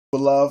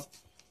Beloved,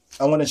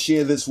 I want to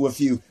share this with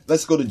you.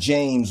 Let's go to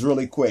James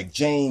really quick.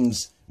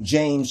 James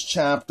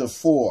chapter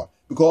 4.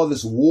 We call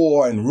this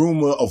war and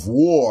rumor of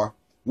war,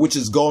 which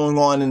is going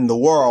on in the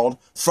world.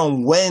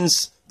 From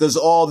whence does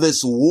all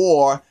this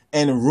war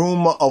and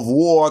rumor of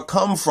war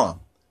come from?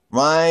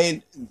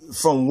 Right?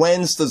 From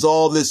whence does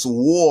all this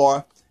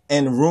war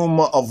and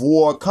rumor of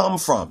war come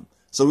from?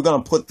 So we're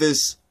going to put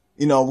this,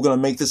 we're going to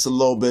make this a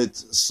little bit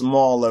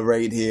smaller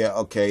right here.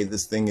 Okay,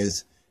 this thing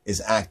is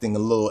acting a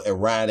little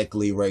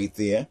erratically right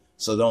there.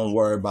 So don't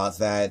worry about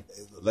that.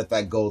 Let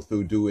that go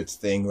through, do its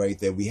thing right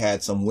there. We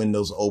had some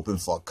windows open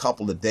for a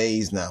couple of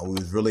days now. We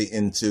was really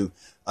into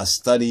a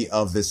study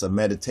of this, a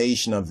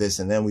meditation of this,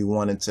 and then we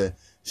wanted to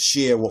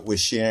share what we're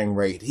sharing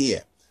right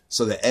here.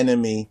 So the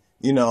enemy,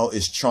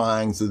 is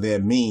trying through their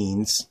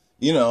means,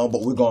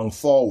 but we're going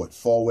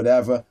forward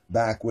ever,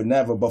 backward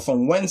never. But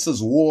from whence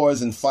does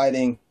wars and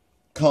fighting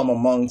come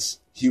amongst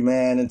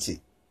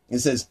humanity? It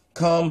says,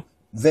 come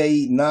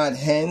they not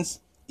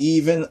hence,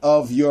 even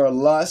of your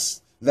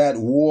lust that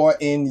war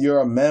in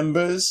your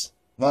members,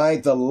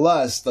 right? The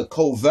lust, the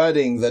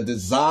coveting, the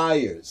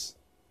desires,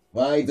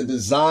 right? The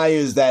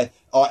desires that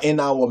are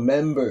in our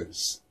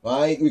members,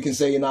 right? We can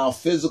say in our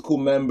physical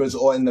members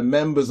or in the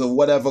members of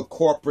whatever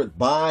corporate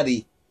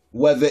body,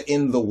 whether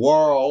in the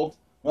world,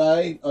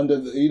 right? Under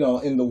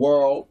the, in the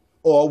world,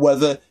 or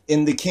whether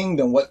in the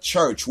kingdom, what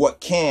church, what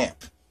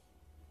camp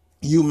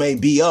you may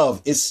be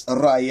of,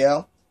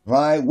 Israel,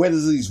 right? Where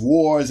does these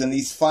wars and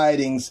these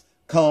fightings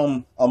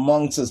come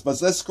amongst us? But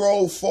let's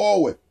scroll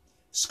forward.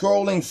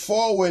 Scrolling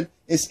forward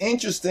is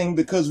interesting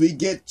because we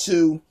get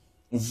to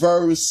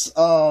verse,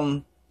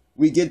 well,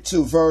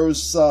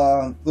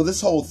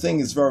 this whole thing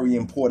is very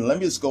important. Let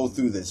me just go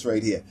through this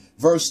right here.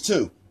 Verse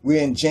 2,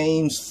 we're in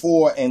James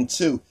 4 and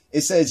 2.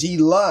 It says, ye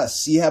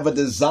lust, ye have a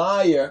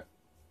desire,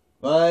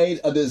 right?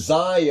 A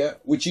desire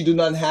which you do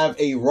not have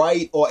a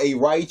right or a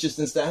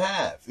righteousness to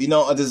have.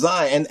 A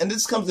desire. And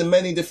this comes in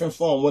many different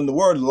forms. When the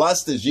word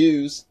lust is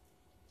used,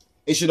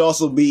 it should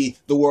also be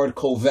the word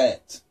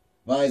covet,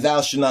 right?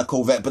 Thou should not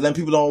covet. But then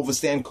people don't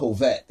understand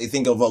covet. They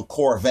think of a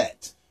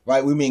Corvette,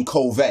 right? We mean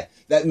covet.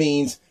 That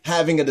means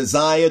having a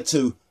desire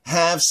to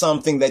have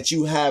something that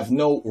you have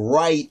no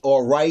right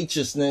or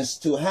righteousness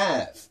to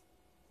have.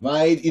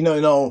 Right?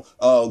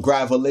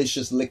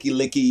 Gravelicious,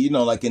 licky,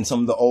 like in some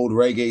of the old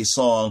reggae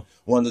song,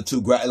 one or two,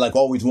 like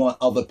always want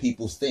other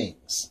people's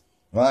things,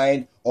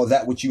 right? Or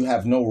that which you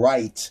have no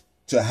right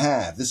to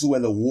have. This is where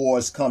the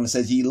wars come. It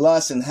says, ye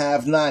lust and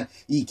have not,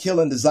 ye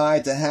kill and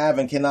desire to have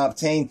and cannot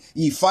obtain.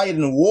 Ye fight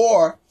in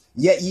war,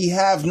 yet ye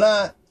have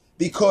not,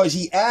 because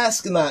ye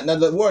ask not. Now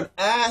the word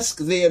ask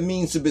there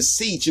means to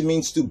beseech. It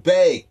means to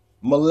beg.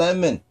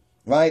 Malemen,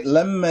 right?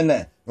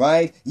 Lemene.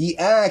 Right? Ye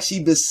ask, ye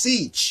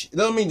beseech. It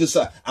doesn't mean just,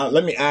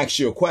 let me ask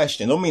you a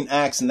question. It don't mean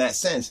ask in that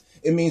sense.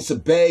 It means to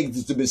beg,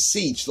 to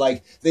beseech.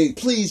 Like,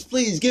 please,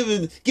 give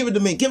it to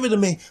me.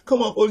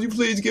 Come on, would you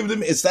please give it to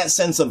me? It's that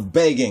sense of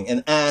begging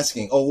and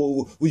asking.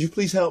 Oh, would you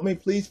please help me?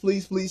 Please.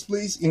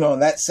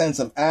 That sense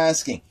of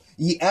asking.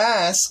 Ye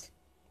ask,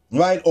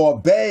 right? Or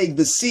beg,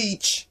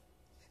 beseech,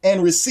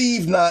 and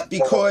receive not,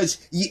 because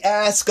ye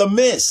ask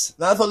amiss.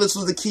 Now, I thought this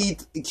was the key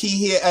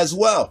here as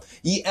well.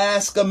 Ye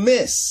ask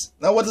amiss.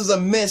 Now, what does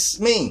amiss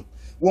mean?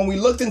 When we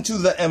looked into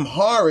the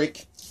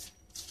Amharic,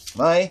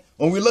 right?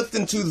 When we looked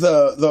into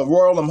the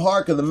Royal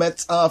Amharic of the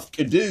Metaf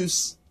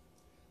Kedus,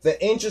 the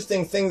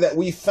interesting thing that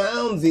we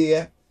found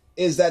there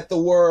is that the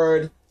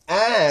word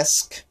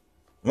ask,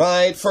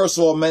 right, first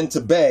of all, meant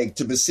to beg,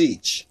 to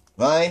beseech,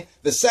 right?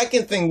 The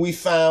second thing we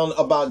found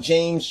about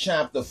James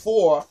chapter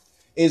 4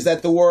 is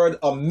that the word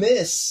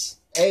amiss,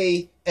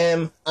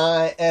 A-M-I-S-S-I,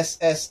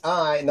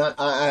 not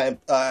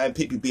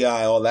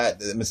I-P-P-I, all that,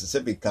 the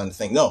Mississippi kind of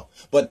thing. No,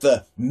 but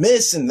the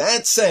miss in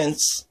that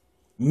sense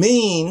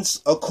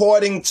means,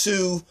 according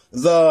to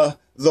the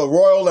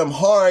Royal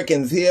Amharic,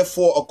 and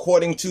therefore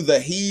according to the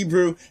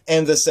Hebrew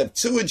and the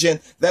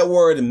Septuagint, that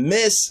word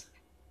miss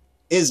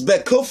is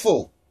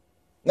bekuful.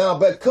 Now,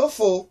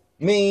 bekuful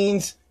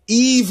means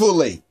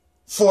evilly,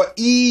 for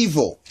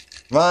evil.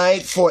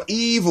 Right? For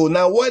evil.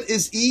 Now, what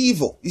is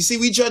evil? You see,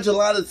 we judge a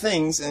lot of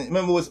things. And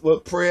remember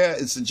what prayer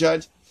is to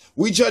judge?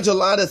 We judge a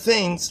lot of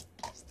things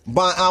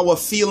by our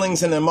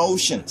feelings and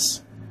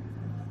emotions.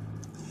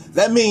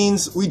 That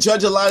means we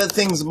judge a lot of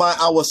things by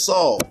our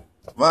soul,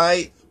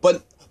 right?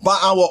 But by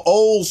our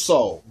old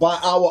soul, by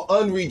our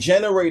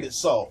unregenerated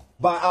soul,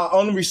 by our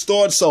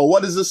unrestored soul.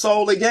 What is the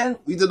soul again?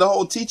 We did the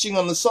whole teaching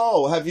on the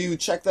soul. Have you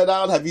checked that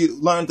out? Have you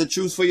learned the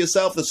truth for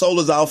yourself? The soul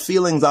is our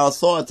feelings, our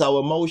thoughts, our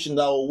emotions,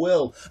 our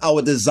will,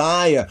 our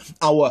desire,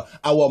 our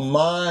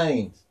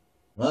mind,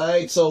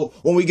 right? So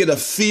when we get a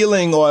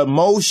feeling or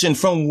emotion,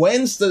 from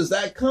whence does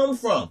that come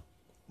from?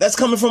 That's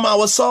coming from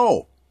our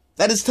soul.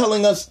 That is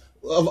telling us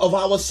of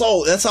our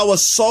soul. That's our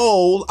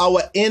soul,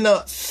 our inner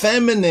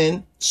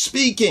feminine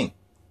speaking,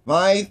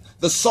 right?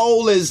 The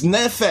soul is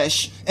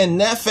nephesh, and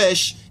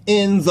nephesh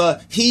in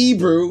the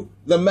Hebrew,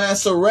 the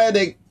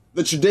Masoretic,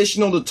 the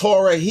traditional, the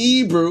Torah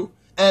Hebrew,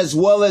 as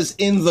well as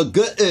in the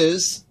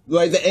Ge'ez,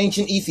 right? The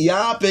ancient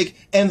Ethiopic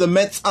and the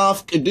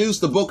Metzaf Kedus,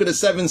 the book of the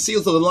seven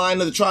seals of the line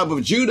of the tribe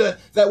of Judah,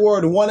 that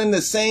word one and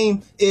the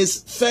same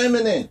is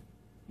feminine,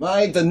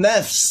 right? The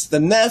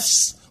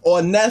nefs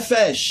or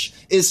nefesh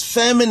is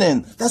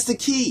feminine. That's the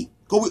key.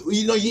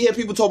 You know, you hear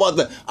people talk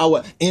about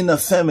our inner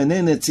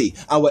femininity,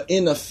 our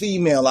inner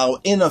female, our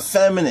inner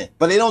feminine,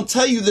 but they don't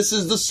tell you this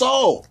is the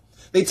soul.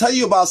 They tell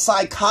you about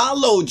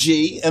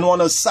psychology and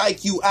want to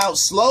psych you out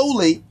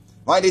slowly,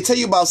 right? They tell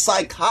you about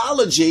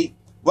psychology,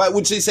 right,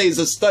 which they say is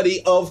a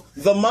study of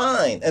the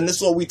mind. And this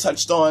is what we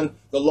touched on,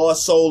 the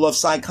lost soul of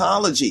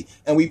psychology.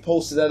 And we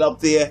posted that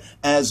up there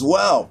as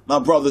well, my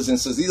brothers and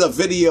sisters. These are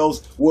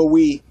videos where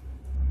we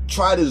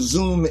try to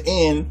zoom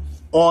in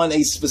on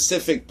a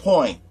specific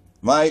point,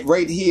 right?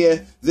 Right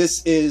here,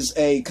 this is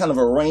a kind of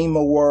a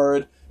rhema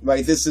word,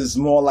 right? This is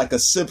more like a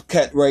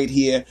sipket right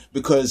here,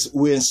 because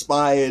we're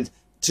inspired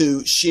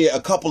to share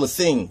a couple of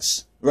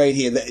things right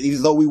here. That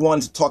even though we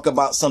want to talk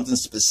about something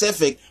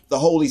specific, the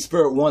Holy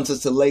Spirit wants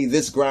us to lay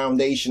this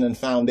groundation and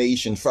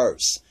foundation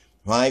first,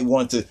 right? We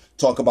want to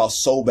talk about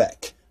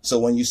Sobek. So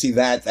when you see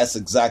that, that's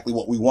exactly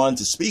what we want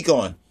to speak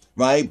on,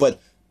 right? But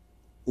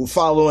we're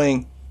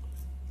following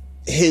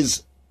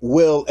his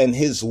will and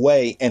his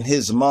way and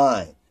his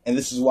mind. And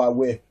this is why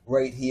we're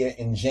right here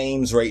in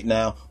James right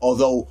now,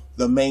 although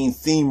the main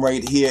theme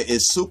right here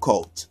is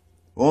Sukkot.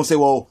 We won't say,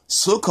 well,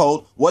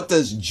 Sukkot, what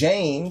does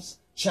James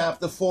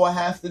chapter 4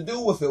 have to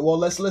do with it? Well,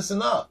 let's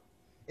listen up.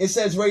 It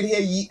says right here,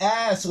 ye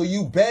ask or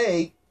you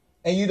beg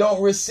and you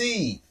don't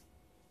receive.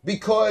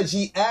 Because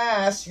ye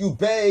ask, you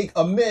beg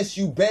amiss,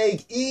 you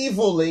beg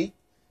evilly,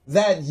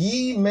 that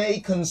ye may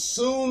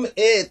consume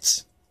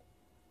it.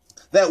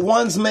 That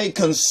ones may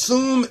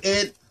consume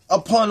it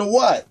upon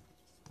what?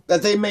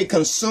 That they may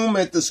consume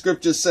it, the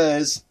scripture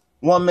says,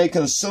 one may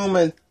consume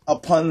it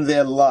upon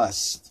their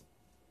lust.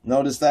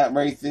 Notice that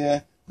right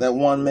there, that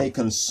one may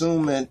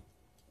consume it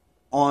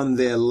on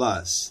their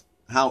lust.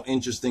 How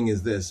interesting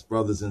is this,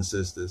 brothers and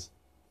sisters?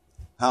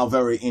 How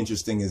very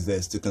interesting is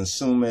this, to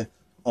consume it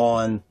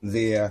on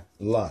their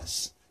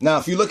lust. Now,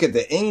 if you look at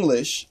the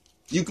English,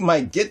 you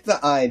might get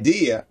the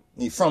idea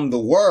from the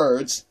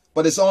words,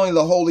 but it's only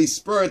the Holy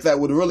Spirit that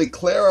would really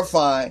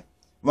clarify,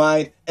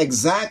 right,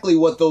 exactly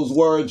what those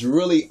words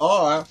really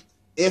are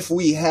if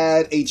we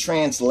had a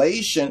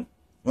translation,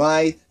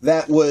 right,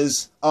 that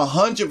was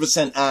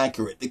 100%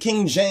 accurate. The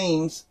King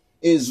James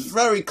is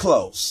very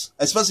close,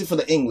 especially for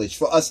the English,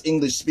 for us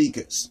English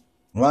speakers,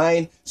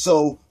 right?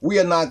 So we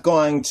are not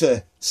going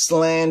to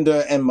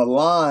slander and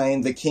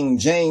malign the King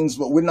James,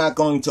 but we're not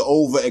going to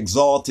over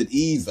exalt it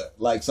either,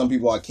 like some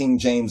people are King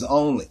James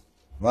only,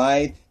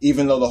 right?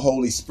 Even though the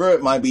Holy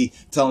Spirit might be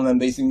telling them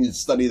they need to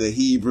study the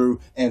Hebrew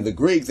and the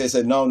Greek, they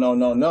said, no, no,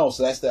 no, no.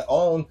 So that's their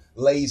own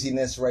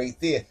laziness right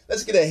there.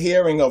 Let's get a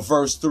hearing of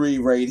verse 3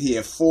 right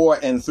here. 4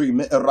 and 3.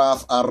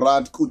 Mi'raf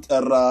arad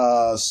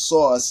kutara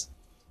sos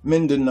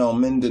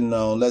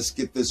mindano. Let's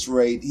get this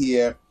right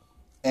here.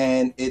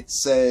 And it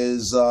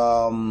says,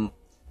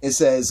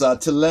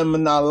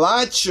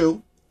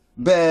 Tilemnalachu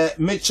be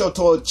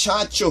michoto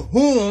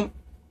chachuhum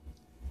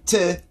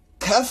te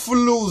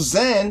kaflu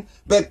zen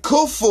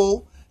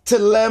bekufu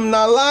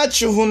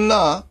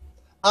tilemnalachuhuna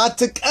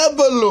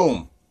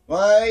atikebelum,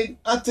 right?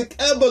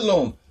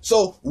 Atikebelum.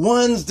 So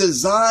one's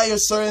desire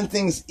certain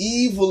things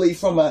evilly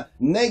from a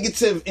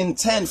negative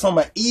intent, from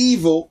an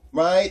evil,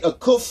 right? A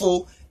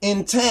kufu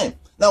intent.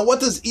 Now, what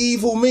does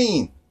evil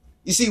mean?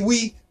 You see,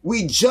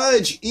 we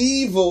judge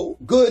evil,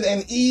 good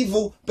and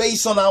evil,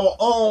 based on our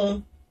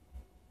own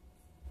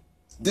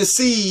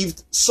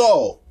deceived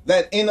soul.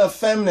 That inner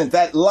feminine,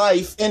 that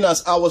life in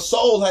us, our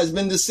soul has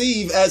been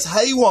deceived as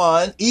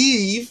Haile,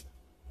 Eve,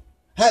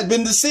 had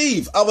been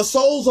deceived. Our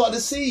souls are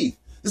deceived.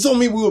 This don't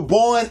mean we were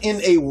born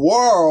in a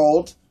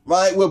world,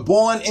 right? We're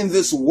born in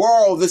this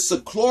world, this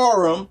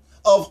seclorum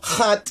of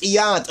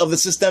chatiyat, of the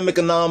systemic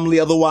anomaly,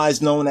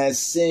 otherwise known as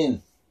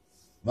sin,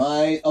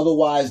 right?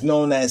 Otherwise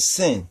known as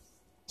sin.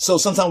 So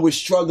sometimes we're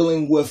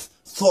struggling with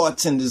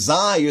thoughts and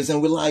desires,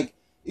 and we're like,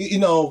 you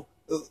know,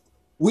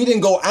 we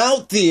didn't go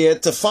out there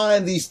to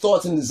find these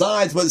thoughts and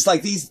desires, but it's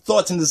like these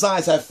thoughts and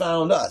desires have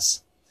found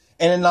us.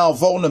 And in our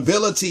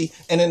vulnerability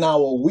and in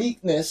our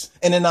weakness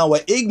and in our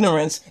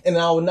ignorance and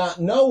our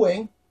not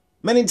knowing,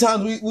 many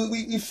times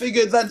we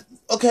figured that,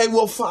 okay,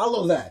 we'll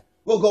follow that.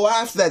 We'll go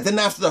after that. Then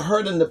after the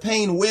hurt and the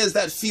pain, where's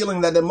that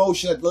feeling, that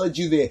emotion that led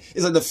you there?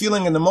 It's like the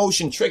feeling and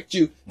emotion tricked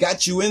you,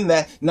 got you in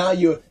that. Now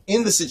you're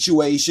in the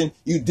situation.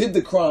 You did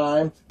the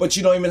crime, but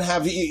you don't even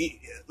have,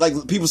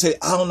 like people say,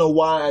 I don't know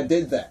why I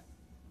did that.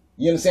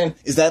 You understand?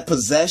 Is that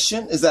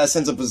possession? Is that a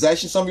sense of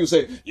possession? Some people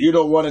say, you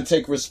don't want to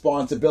take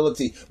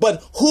responsibility.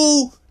 But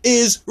who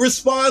is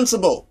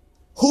responsible?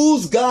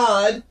 Whose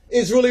God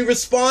is really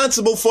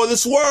responsible for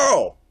this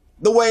world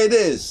the way it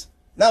is?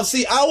 Now,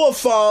 see, our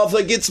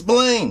Father gets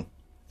blamed,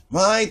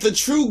 right? The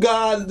true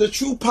God, the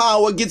true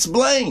power gets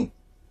blamed.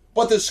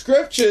 But the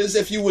scriptures,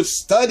 if you would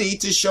study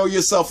to show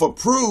yourself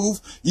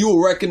approved, you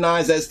will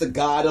recognize that's the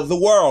God of the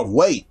world.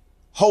 Wait,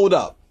 hold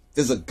up.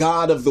 There's a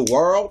God of the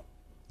world,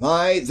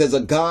 right? There's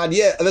a God,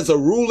 yeah, there's a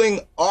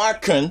ruling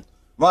archon,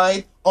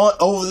 right,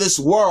 over this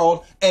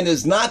world, and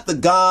is not the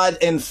God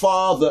and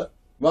Father,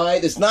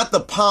 right? It's not the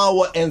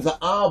power and the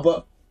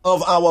Abba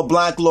of our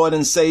black Lord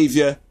and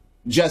Savior,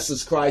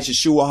 Jesus Christ,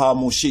 Yeshua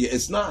HaMashiach.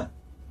 It's not.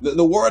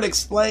 The word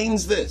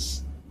explains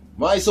this,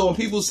 right? So when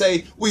people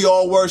say we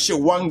all worship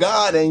one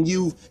God, and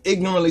you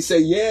ignorantly say,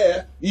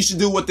 yeah, you should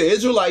do what the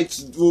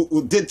Israelites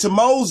did to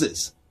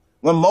Moses.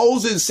 When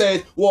Moses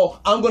said,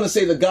 well, I'm going to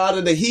say the God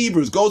of the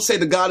Hebrews, go say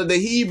the God of the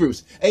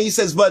Hebrews. And he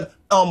says, but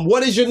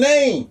what is your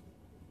name?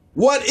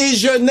 What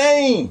is your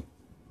name?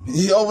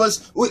 He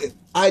always,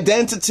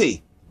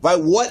 identity, right?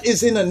 What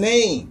is in a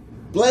name?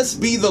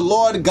 Blessed be the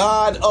Lord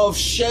God of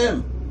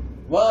Shem,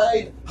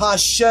 right?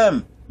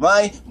 Hashem,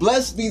 right?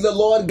 Blessed be the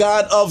Lord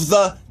God of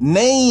the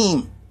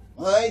name,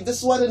 right? This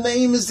is why the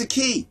name is the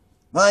key,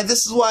 right?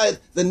 This is why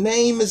the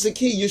name is the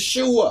key.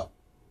 Yeshua.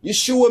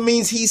 Yeshua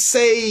means he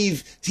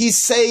saves, he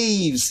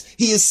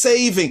is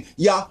saving.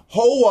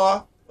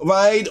 Yahuwah,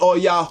 right? Or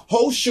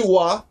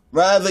Yahoshua,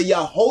 rather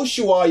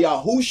Yahushua,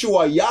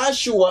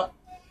 Yahshua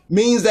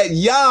means that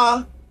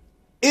Yah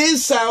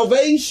is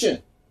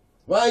salvation,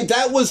 right?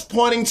 That was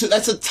pointing to,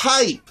 that's a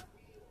type,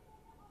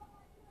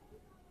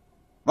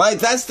 right?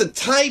 That's the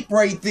type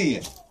right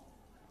there,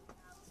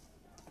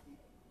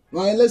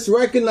 right? Let's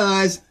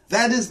recognize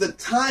that is the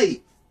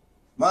type,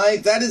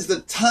 right? That is the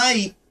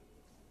type.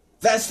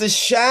 That's the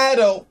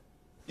shadow.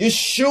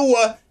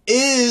 Yeshua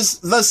is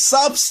the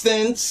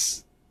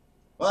substance,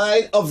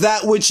 right, of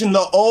that which in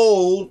the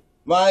old,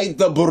 right,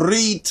 the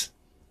Berit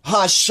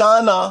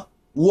Hashana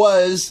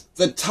was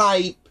the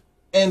type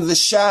and the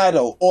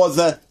shadow, or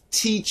the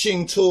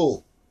teaching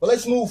tool. But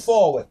let's move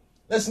forward.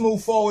 Let's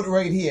move forward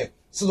right here.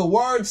 So the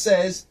word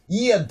says,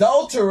 ye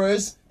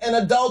adulterers and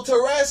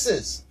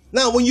adulteresses.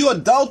 Now, when you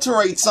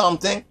adulterate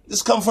something,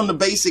 this comes from the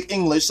basic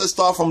English. Let's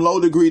start from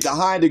low degree to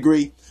high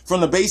degree. From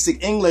the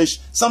basic English,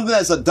 something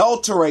that's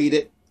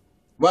adulterated,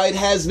 right,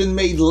 has been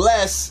made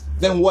less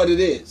than what it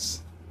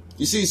is.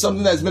 You see,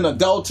 something that's been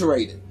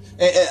adulterated.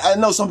 I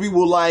know some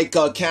people like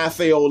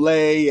cafe au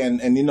lait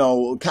and you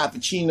know,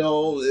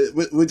 cappuccino.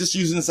 We're just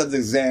using this as an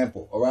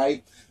example, all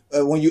right?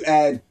 When you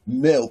add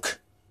milk,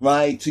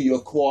 right, to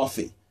your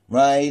coffee,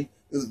 right?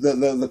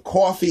 The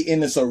coffee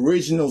in its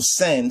original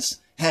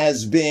sense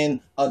has been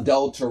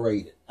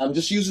adulterated. I'm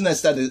just using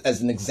that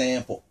as an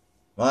example.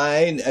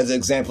 Right? As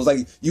examples,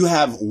 like you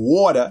have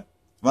water,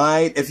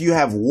 right? If you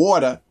have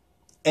water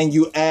and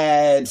you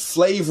add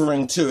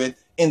flavoring to it,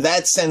 in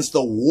that sense,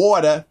 the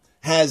water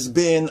has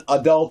been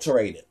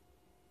adulterated.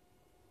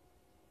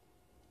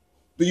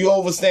 Do you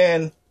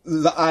understand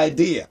the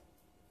idea?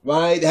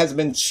 Right? It has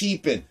been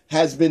cheapened,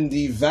 has been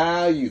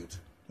devalued,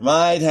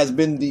 right? Has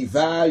been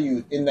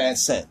devalued in that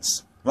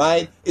sense,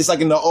 right? It's like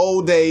in the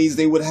old days,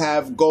 they would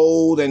have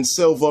gold and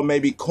silver,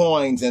 maybe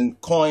coins and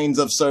coins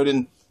of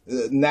certain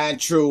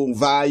natural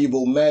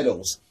valuable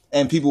metals,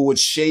 and people would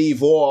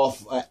shave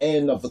off an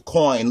end of the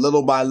coin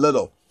little by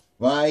little,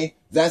 right?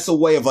 That's a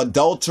way of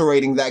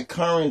adulterating that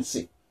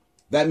currency.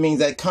 That means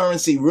that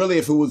currency, really,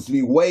 if it was to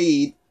be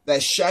weighed,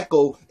 that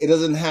shekel, it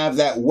doesn't have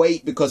that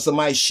weight because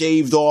somebody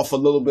shaved off a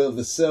little bit of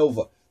the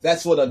silver.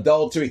 That's what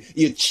adultery,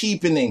 you're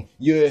cheapening,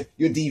 you're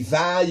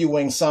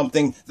devaluing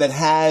something that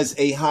has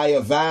a higher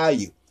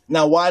value.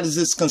 Now, why does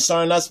this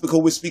concern us? Because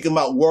we're speaking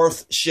about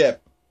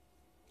worship.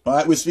 All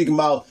right, we're speaking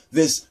about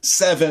this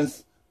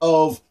 7th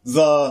of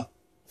the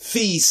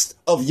feast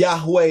of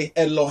Yahweh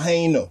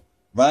Eloheinu,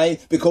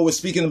 right? Because we're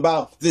speaking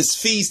about this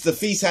feast. The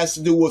feast has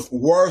to do with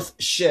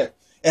worship.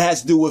 It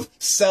has to do with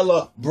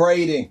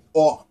celebrating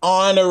or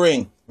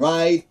honoring,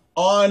 right?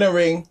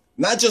 Honoring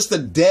not just the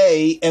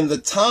day and the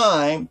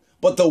time,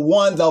 but the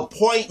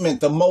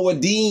appointment, the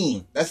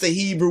Moedim. That's the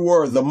Hebrew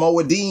word, the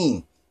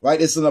Moedim, right?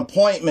 It's an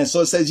appointment. So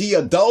it says, ye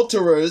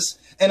adulterers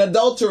and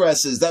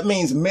adulteresses. That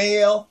means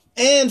male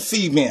and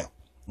female,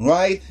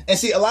 right? And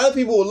see, a lot of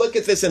people will look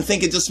at this and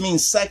think it just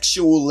means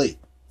sexually,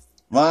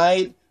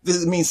 right?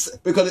 This means,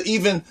 because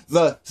even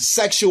the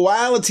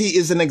sexuality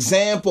is an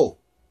example,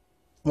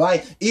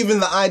 right? Even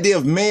the idea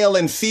of male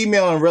and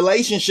female in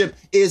relationship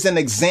is an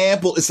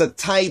example. It's a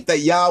type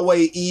that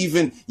Yahweh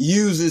even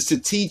uses to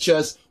teach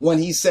us when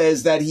he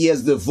says that he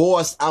has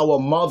divorced our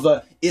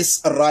mother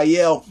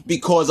Israel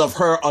because of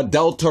her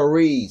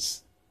adulteries.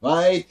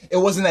 Right? It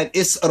wasn't that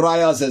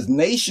Israel as a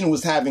nation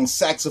was having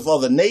sex with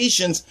other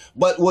nations,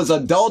 but was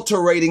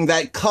adulterating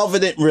that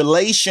covenant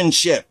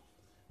relationship,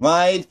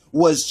 right?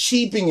 Was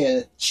cheapening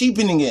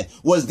it,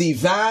 was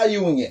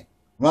devaluing it,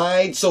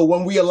 right? So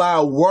when we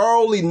allow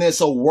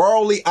worldliness or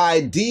worldly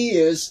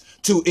ideas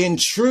to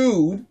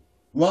intrude,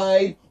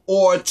 right?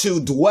 Or to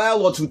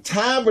dwell or to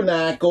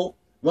tabernacle,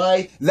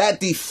 right? That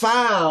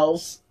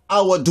defiles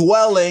our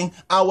dwelling,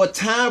 our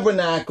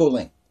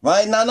tabernacling.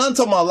 Right? Now, I'm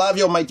talking about a lot of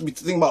y'all might be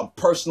thinking about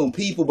personal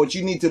people, but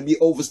you need to be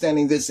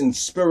understanding this in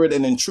spirit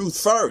and in truth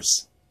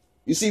first.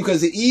 You see,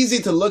 because it's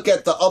easy to look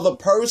at the other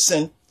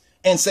person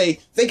and say,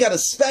 they got a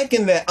speck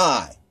in their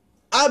eye.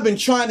 I've been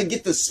trying to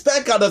get the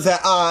speck out of their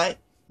eye,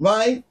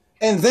 right?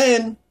 And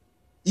then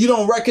you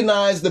don't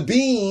recognize the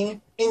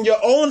beam in your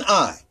own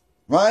eye.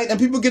 right? And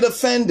people get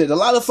offended. A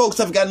lot of folks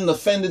have gotten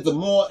offended the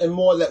more and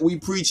more that we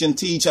preach and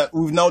teach.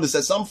 We've noticed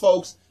that some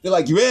folks, they're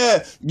like,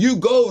 yeah, you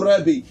go,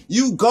 Rebbe,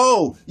 you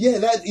go. Yeah,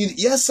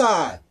 yes,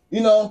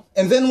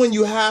 and then when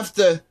you have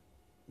to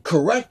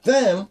correct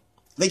them,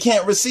 they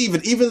can't receive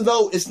it, even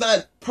though it's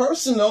not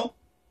personal.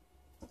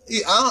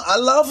 I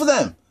love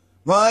them,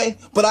 right?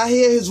 But I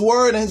hear his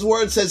word, and his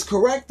word says,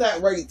 correct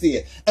that right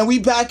there. And we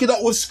back it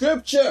up with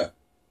scripture,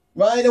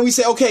 right? And we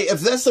say, okay, if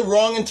that's the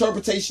wrong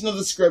interpretation of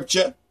the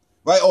scripture,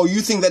 right, or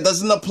you think that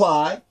doesn't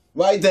apply,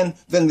 right,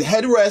 then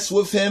head rest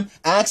with him,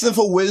 ask him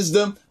for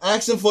wisdom,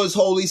 ask him for his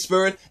Holy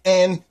Spirit,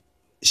 and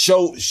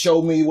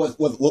show me what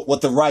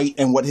the right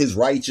and what his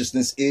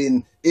righteousness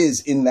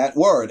is in that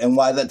word, and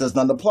why that does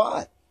not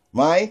apply,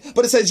 right?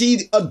 But it says,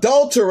 ye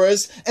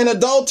adulterers and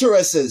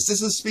adulteresses.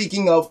 This is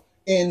speaking of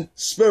in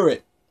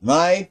spirit,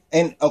 right?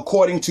 And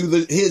according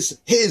to his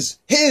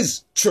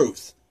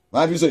truth.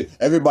 Right? People say,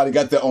 everybody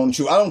got their own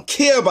truth. I don't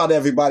care about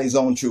everybody's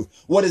own truth.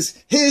 What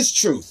is his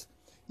truth?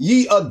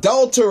 Ye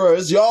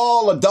adulterers,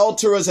 y'all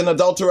adulterers and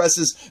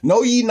adulteresses,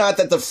 know ye not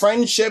that the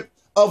friendship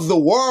of the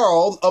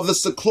world, of the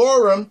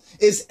seclorum,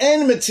 is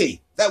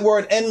enmity. That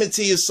word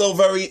enmity is so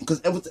very,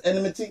 because what's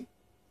enmity?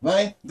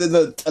 Right?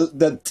 The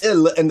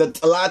till and the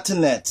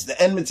talatanet,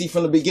 the enmity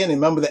from the beginning.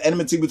 Remember the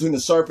enmity between the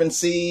serpent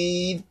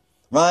seed,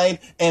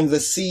 right? And the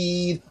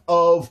seed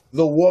of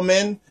the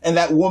woman. And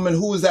that woman,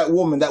 who is that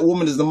woman? That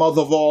woman is the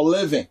mother of all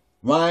living,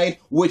 right?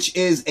 Which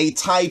is a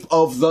type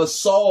of the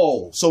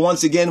soul. So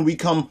once again, we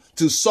come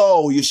to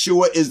soul.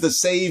 Yeshua is the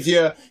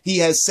savior. He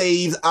has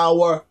saved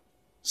our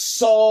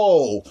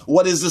soul.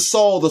 What is the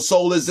soul? The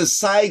soul is the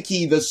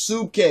psyche, the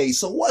suke.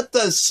 So what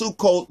does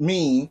Sukkot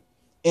mean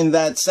in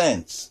that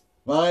sense,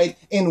 right?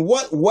 In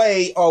what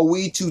way are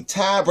we to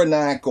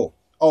tabernacle?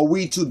 Are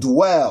we to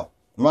dwell,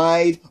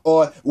 right?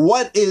 Or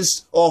what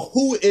is, or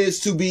who is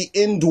to be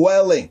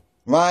indwelling,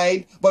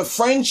 right? But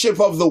friendship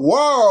of the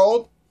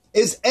world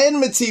is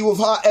enmity with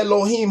Ha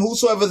Elohim.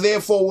 Whosoever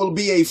therefore will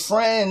be a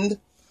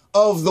friend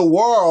of the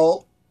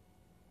world,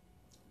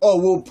 or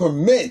will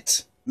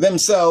permit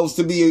themselves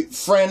to be a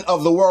friend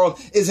of the world,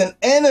 is an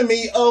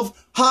enemy of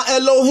Ha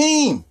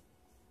Elohim.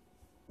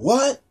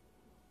 What's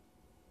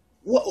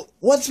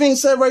being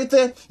said right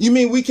there? You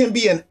mean we can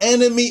be an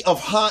enemy of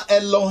Ha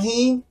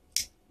Elohim?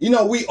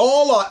 We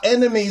all are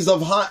enemies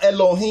of Ha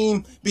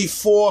Elohim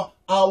before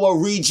our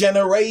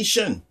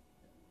regeneration.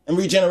 And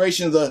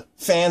regeneration is a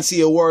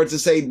fancier word to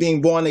say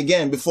being born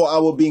again, before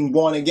our being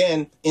born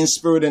again in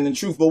spirit and in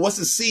truth. But what's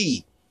the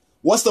seed?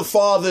 What's the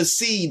Father's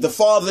seed? The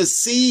Father's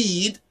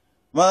seed,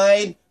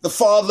 right? The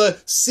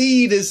Father's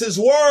seed is his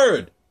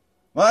word,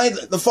 right?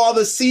 The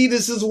Father's seed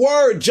is his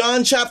word.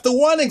 John chapter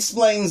 1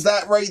 explains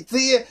that right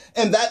there.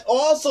 And that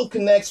also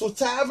connects with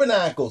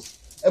tabernacles.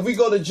 If we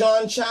go to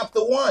John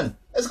chapter 1,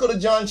 let's go to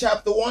John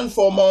chapter 1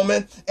 for a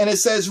moment. And it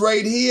says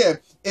right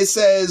here, it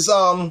says,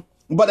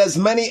 but as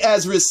many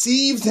as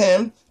received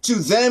him, to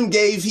them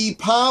gave he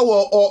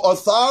power or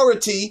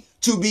authority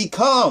to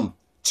become.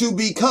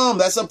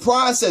 That's a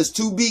process.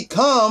 To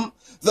become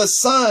the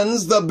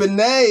sons, the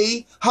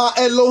B'nai Ha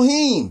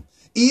Elohim.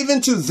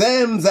 Even to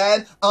them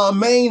that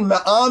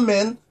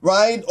Amen,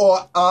 right?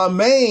 Or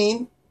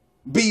Amen,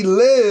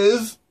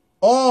 believe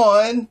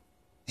on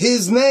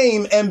his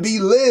name and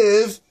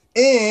believe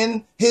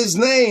in his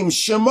name,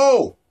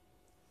 Shemo,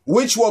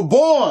 which were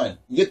born.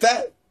 You get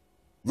that?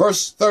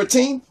 Verse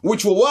 13,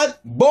 which were what?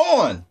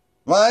 Born,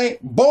 right?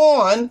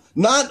 Born,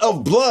 not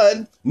of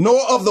blood, nor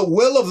of the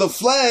will of the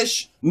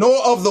flesh,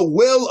 nor of the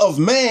will of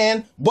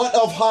man, but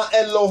of Ha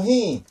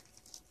Elohim.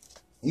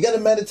 You got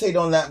to meditate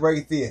on that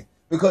right there,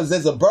 because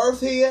there's a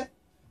birth here,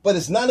 but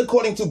it's not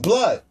according to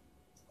blood.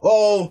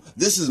 Oh,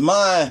 this is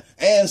my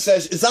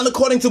ancestry. It's not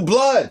according to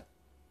blood,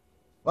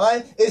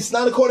 right? It's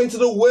not according to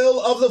the will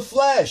of the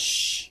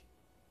flesh,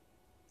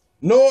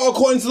 nor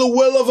according to the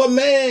will of a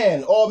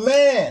man or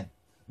man,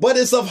 but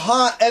it's of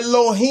Ha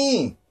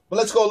Elohim. But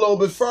let's go a little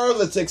bit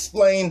further to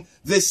explain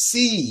this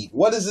seed.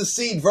 What is the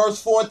seed? Verse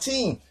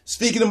 14,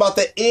 speaking about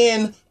the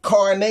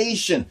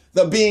incarnation,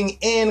 the being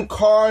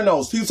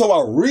incarnos. People talk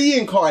about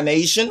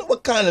reincarnation.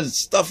 What kind of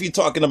stuff are you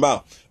talking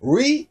about?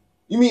 You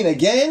mean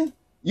again?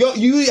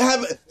 You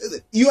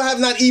have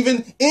not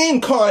even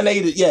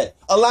incarnated yet.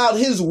 Allowed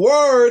his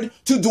word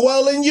to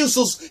dwell in you.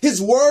 So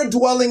his word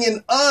dwelling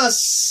in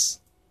us,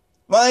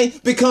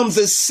 right, becomes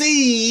a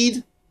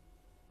seed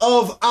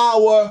of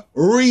our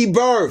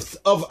rebirth,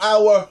 of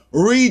our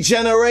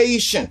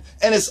regeneration.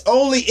 And it's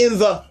only in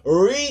the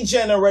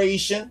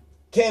regeneration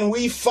can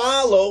we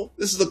follow,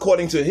 this is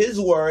according to his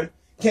word,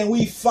 can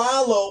we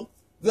follow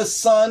the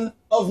Son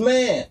of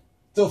Man.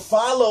 To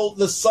follow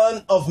the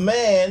Son of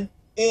Man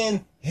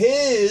in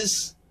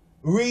his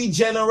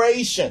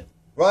regeneration,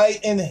 right?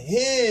 In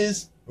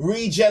his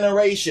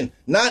regeneration,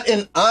 not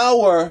in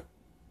our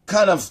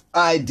kind of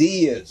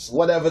ideas,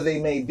 whatever they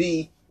may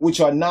be, which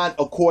are not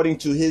according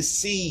to his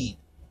seed.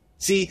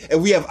 See,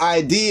 if we have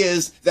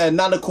ideas that are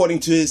not according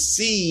to his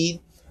seed,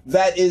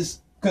 that is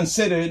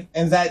considered,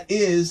 and that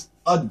is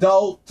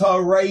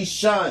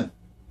adulteration,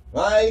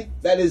 right?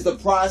 That is the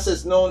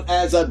process known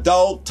as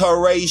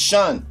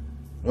adulteration,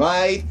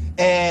 right?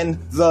 And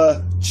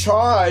the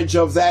charge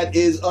of that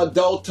is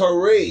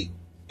adultery.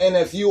 And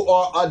if you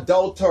are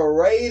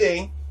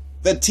adulterating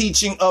the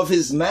teaching of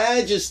his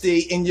majesty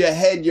in your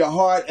head, your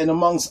heart, and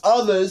amongst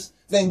others,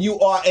 then you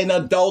are an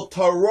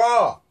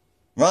adulterer,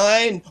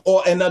 right?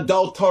 Or an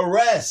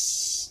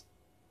adulteress.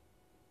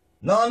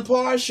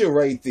 Non-partial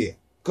right there.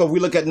 Because we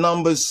look at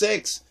Numbers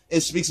 6,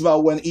 it speaks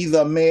about when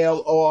either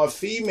male or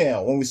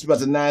female, when we speak about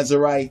the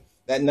Nazarite,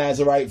 that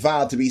Nazarite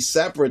vow to be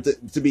separate,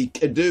 to be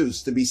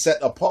caduced, to be set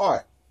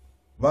apart,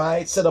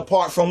 right? Set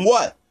apart from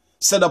what?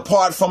 Set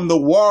apart from the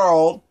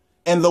world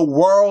and the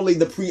worldly,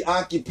 the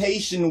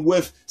preoccupation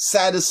with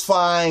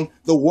satisfying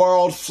the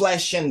world,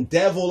 flesh, and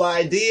devil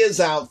ideas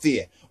out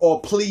there,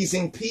 or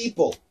pleasing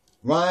people,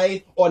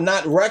 right? Or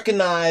not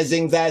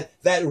recognizing that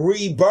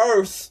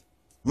rebirth,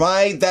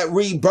 right? That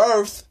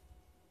rebirth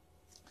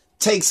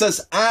takes us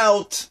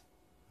out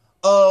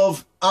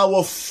of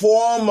our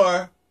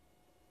former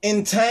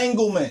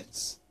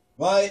entanglements,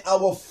 right?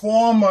 Our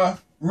former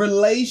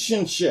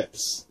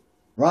relationships,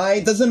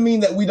 right? Doesn't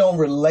mean that we don't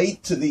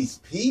relate to these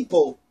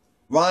people,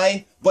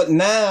 right? But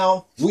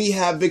now we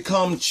have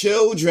become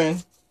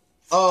children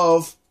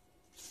of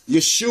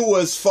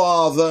Yeshua's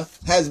Father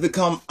has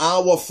become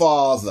our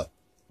Father,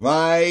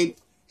 right?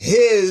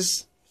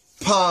 His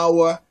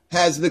power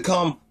has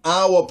become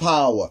our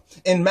power.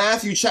 In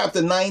Matthew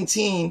chapter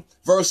 19,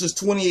 verses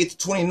 28 to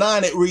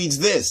 29, it reads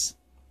this.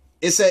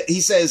 He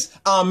says,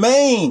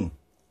 Amen,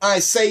 I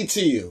say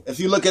to you. If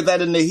you look at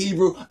that in the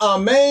Hebrew,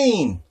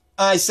 Amen,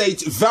 I say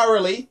to you.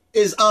 Verily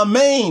is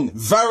Amen.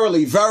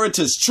 Verily,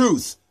 veritas,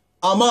 truth.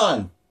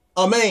 Amen,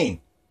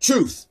 Amen,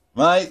 truth.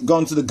 Right?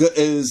 Going to the good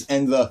is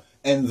and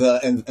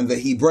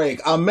the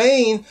Hebraic.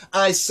 Amen,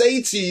 I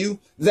say to you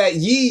that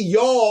ye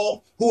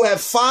y'all who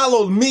have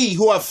followed me,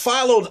 who have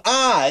followed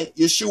I,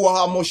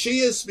 Yeshua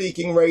HaMoshiach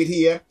speaking right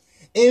here,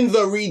 in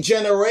the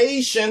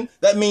regeneration,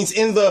 that means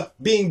in the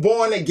being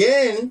born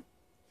again,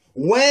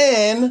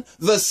 when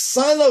the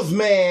Son of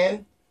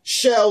Man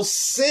shall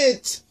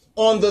sit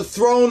on the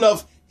throne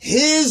of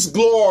his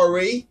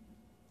glory,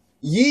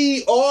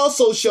 ye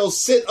also shall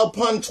sit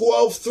upon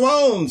 12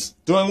 thrones.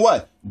 Doing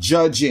what?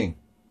 Judging.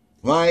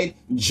 Right?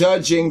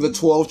 Judging the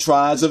 12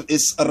 tribes of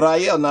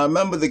Israel. Now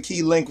remember the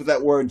key link with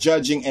that word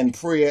judging and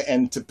prayer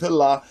and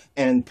tepillah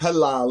and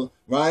pelal,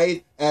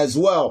 right? As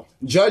well.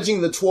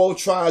 Judging the 12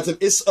 tribes of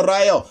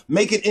Israel.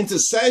 Making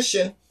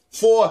intercession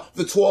for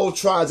the 12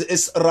 tribes of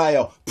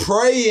Israel.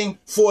 Praying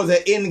for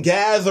the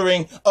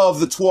ingathering of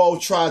the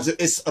 12 tribes of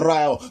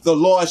Israel. The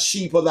lost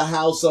sheep of the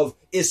house of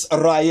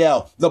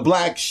Israel. The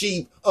black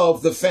sheep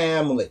of the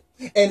family.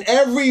 And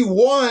every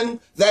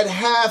one that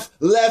hath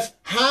left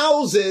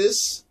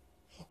houses,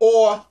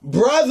 or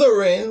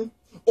brethren,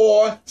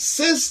 or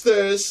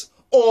sisters,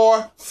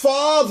 or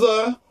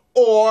father,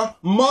 or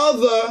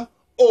mother,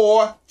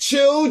 or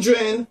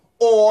children,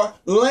 or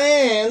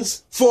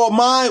lands for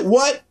my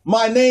what?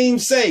 My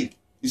name's sake.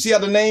 You see how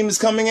the name is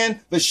coming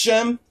in? The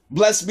Shem.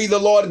 Blessed be the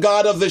Lord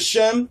God of the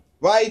Shem.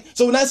 Right?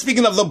 So we're not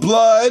speaking of the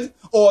blood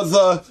or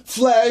the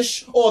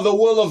flesh or the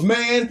will of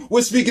man.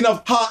 We're speaking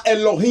of Ha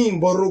Elohim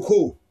Baruch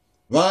Hu.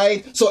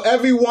 Right? So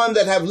everyone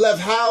that have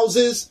left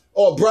houses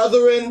or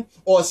brethren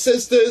or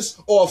sisters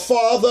or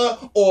father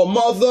or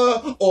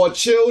mother or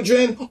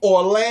children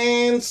or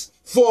lands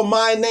for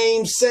my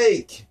name's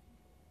sake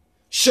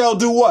shall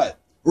do what?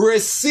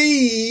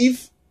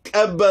 Receive,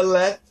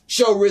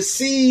 shall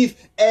receive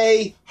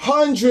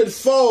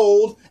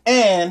 100-fold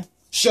and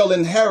shall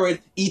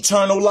inherit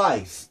eternal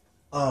life.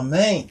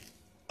 Amen.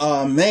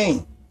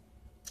 Amen.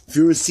 If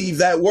you receive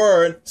that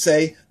word,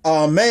 say,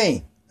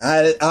 Amen.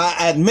 I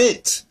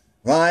admit,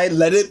 right?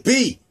 Let it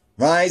be,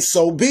 right?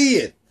 So be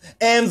it.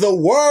 And the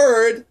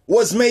word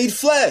was made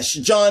flesh.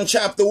 John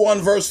chapter 1,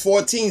 verse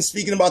 14,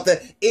 speaking about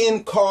the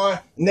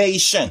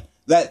incarnation,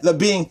 that the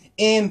being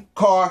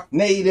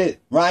incarnated,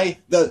 right?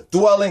 The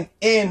dwelling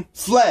in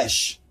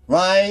flesh,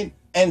 right?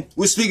 And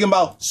we're speaking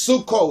about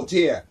Sukkot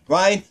here,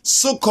 right?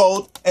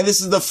 Sukkot, and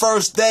this is the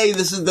first day.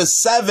 This is the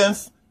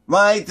 7th,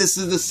 right? This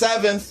is the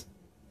 7th,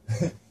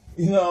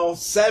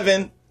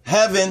 7,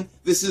 heaven.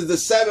 This is the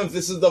 7th.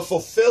 This is the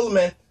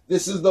fulfillment.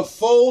 This is the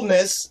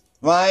fullness,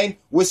 right?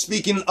 We're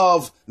speaking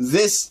of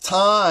this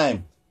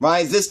time,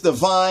 right? This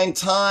divine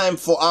time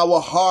for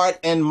our heart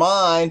and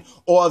mind,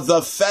 or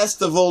the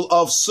festival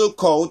of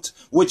Sukkot,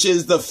 which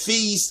is the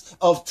Feast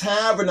of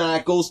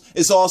Tabernacles.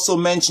 Is also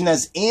mentioned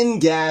as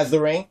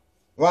ingathering,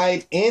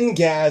 right?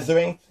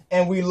 Ingathering.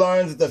 And we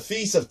learned that the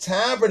Feast of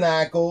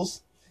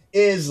Tabernacles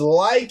is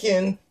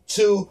likened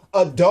to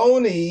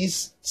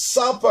Adonai's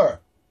supper,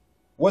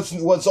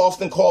 what's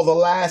often called the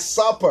Last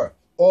Supper,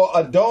 or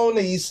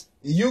Adonai's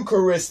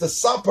Eucharist, the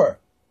supper,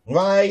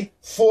 right?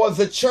 For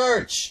the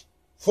church,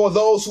 for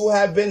those who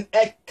have been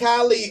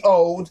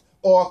ekkalioed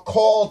or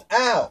called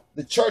out.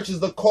 The church is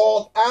the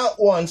called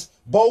out ones,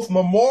 both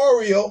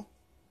memorial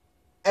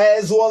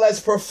as well as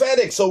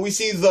prophetic. So we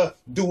see the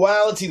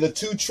duality, the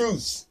two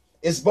truths.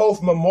 It's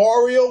both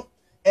memorial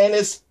and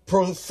it's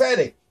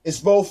prophetic. It's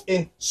both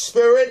in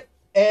spirit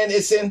and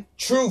it's in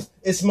truth.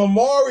 It's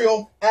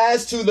memorial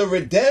as to the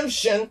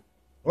redemption,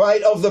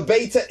 right, of the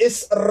Beta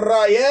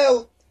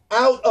Israel,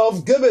 out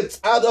of Gibbet,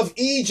 out of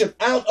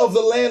Egypt, out of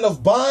the land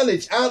of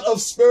bondage, out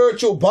of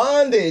spiritual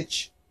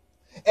bondage.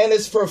 And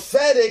it's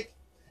prophetic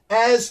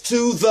as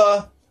to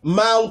the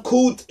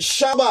Malkut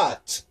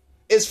Shabbat.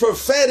 It's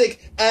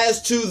prophetic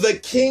as to the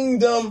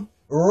kingdom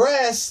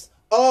rest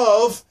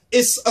of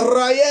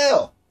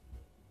Israel.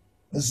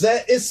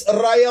 That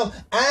Israel,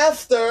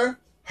 after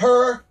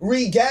her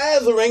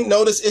regathering,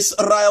 notice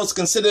Israel's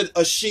considered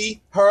a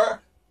she, her,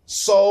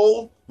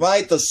 soul,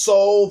 right? The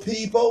soul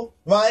people,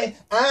 right?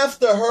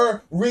 After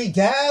her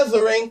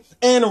regathering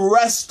and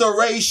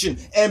restoration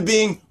and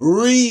being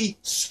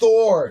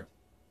restored,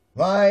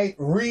 right?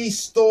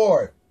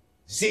 Restored.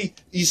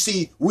 You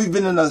see, we've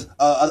been in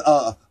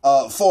a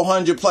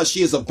 400 plus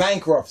years of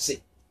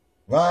bankruptcy,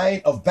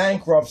 right? Of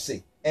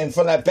bankruptcy. And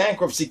from that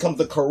bankruptcy comes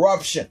the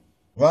corruption,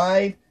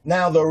 right?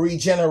 Now the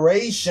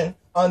regeneration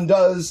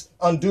undoes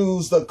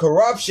the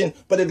corruption,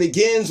 but it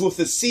begins with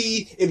the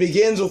seed, it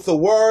begins with the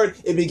word,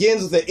 it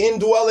begins with the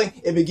indwelling,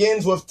 it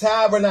begins with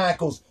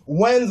tabernacles.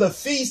 When the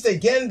feast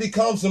again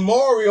becomes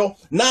memorial,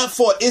 not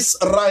for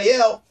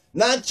Israel,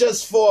 not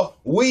just for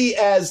we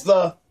as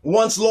the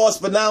once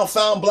lost but now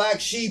found black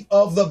sheep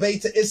of the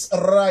Beta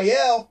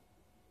Israel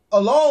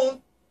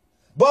alone,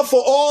 but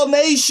for all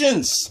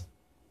nations,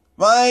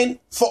 right?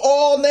 For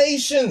all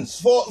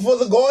nations, for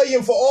the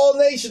Goyim, for all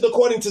nations,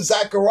 according to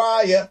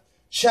Zechariah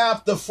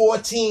chapter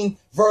 14,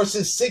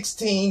 verses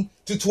 16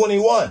 to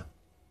 21,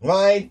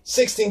 right?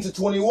 16 to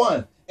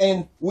 21.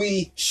 And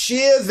we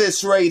share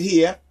this right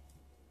here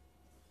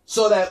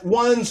so that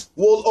ones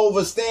will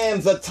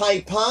understand the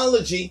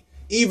typology,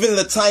 even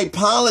the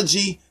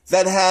typology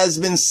that has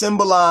been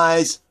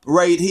symbolized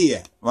right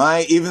here,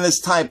 right? Even this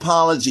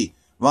typology,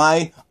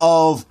 right?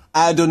 Of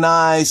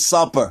Adonai's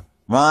supper,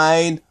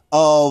 right?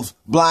 Of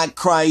Black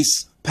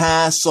Christ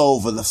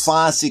Passover, the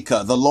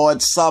Fasika, the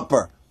Lord's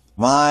Supper,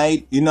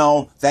 right? You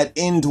know, that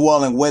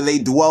indwelling where they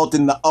dwelt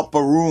in the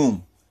upper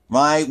room,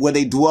 right? Where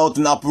they dwelt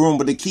in the upper room.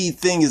 But the key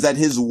thing is that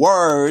his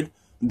word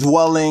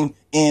dwelling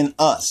in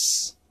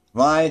us,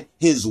 right?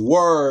 His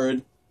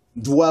word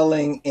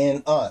dwelling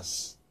in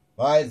us,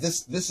 right?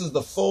 This is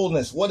the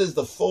fullness. What is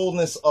the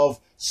fullness of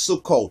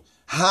Sukkot?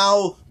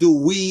 How do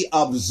we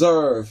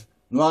observe,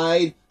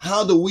 right?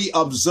 How do we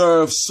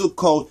observe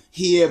Sukkot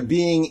here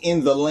being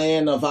in the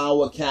land of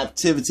our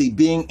captivity,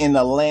 being in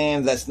a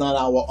land that's not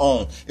our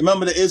own?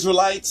 Remember the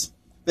Israelites?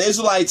 The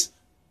Israelites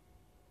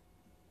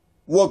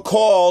were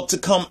called to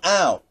come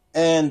out.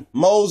 And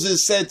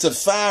Moses said to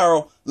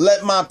Pharaoh,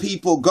 let my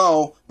people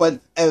go. But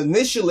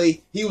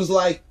initially he was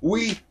like,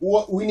 we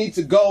need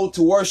to go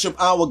to worship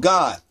our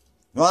God,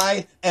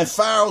 right? And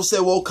Pharaoh said,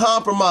 well,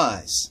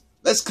 compromise.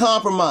 Let's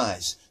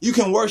compromise. You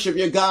can worship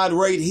your God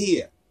right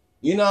here.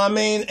 You know what I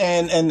mean?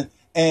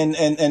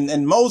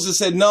 And Moses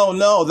said,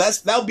 no,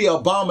 that'll be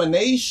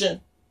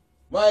abomination,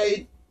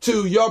 right?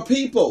 To your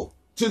people,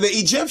 to the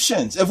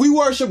Egyptians. If we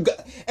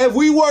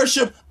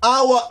worship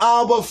our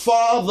Abba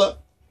Father,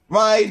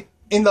 right?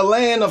 In the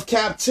land of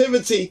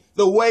captivity,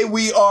 the way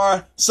we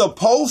are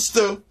supposed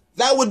to,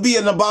 that would be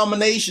an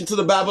abomination to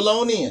the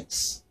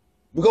Babylonians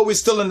because we're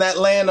still in that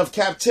land of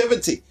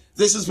captivity.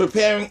 This is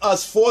preparing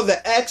us for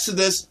the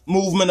Exodus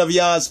movement of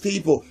Yah's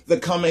people, the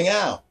coming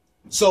out.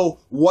 So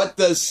what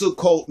does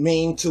Sukkot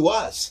mean to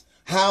us?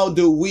 How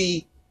do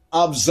we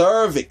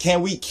observe it?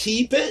 Can we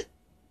keep it?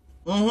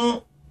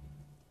 Do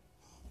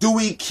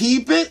we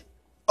keep it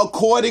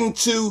according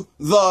to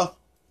the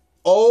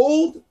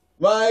old,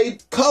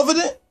 right,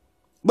 covenant?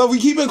 But if we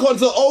keep it according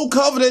to the old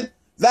covenant,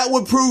 that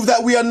would prove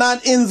that we are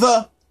not in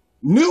the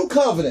new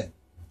covenant.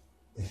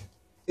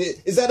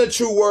 Is that a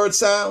true word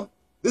sound?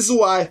 This is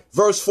why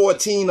verse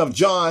 14 of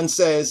John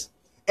says,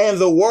 and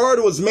the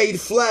word was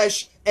made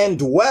flesh and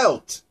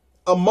dwelt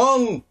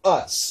among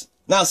us.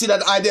 Now, see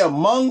that idea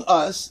among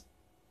us,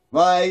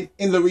 right?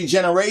 In the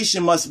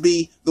regeneration must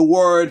be the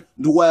word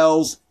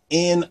dwells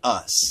in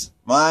us,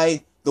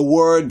 right? The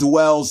word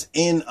dwells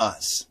in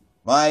us,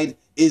 right?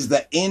 Is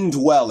the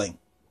indwelling,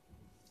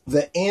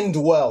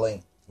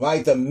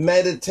 right? The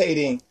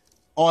meditating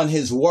on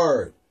his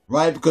word,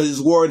 right? Because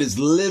his word is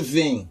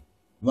living,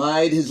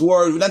 right? His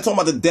word, we're not talking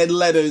about the dead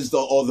letters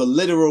or the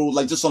literal,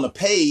 like just on a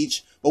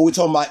page, but we're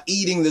talking about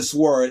eating this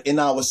word in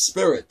our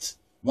spirit,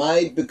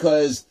 right?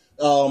 Because,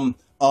 the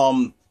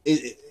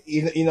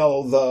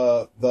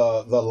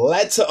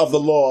letter of the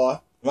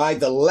law, right?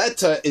 The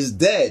letter is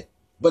dead,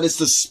 but it's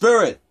the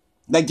spirit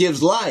that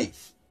gives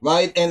life,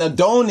 right? And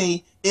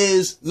Adoni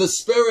is the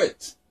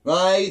spirit,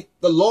 right?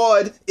 The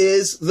Lord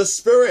is the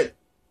spirit,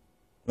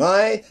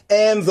 right?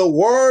 And the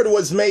word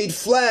was made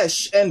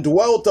flesh and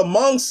dwelt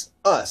amongst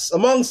us,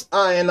 amongst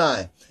I and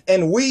I,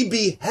 and we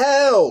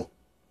beheld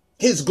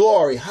his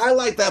glory.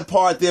 Highlight that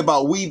part there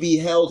about we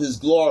beheld his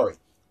glory.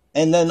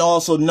 And then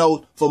also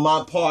note, for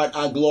my part,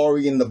 I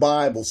glory in the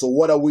Bible. So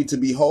what are we to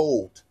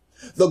behold?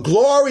 The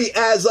glory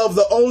as of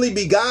the only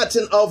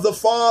begotten of the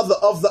Father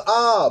of the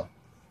Ab,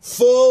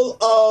 full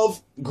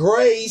of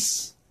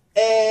grace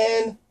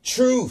and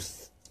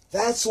truth.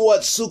 That's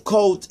what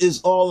Sukkot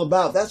is all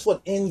about. That's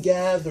what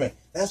ingathering.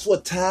 That's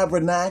what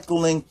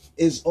tabernacling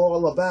is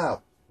all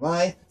about,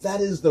 right?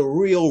 That is the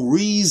real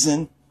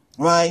reason,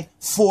 right,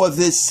 for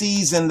this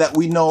season that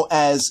we know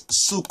as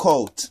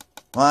Sukkot,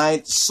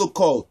 right?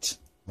 Sukkot,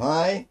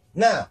 right?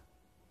 Now,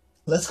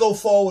 let's go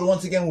forward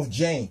once again with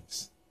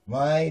James,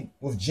 right?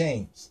 With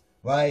James,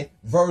 right?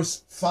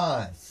 Verse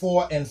 5,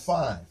 4 and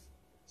 5.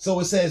 So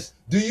it says,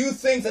 do you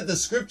think that the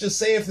scripture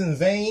saith in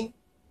vain?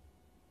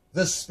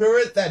 The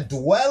spirit that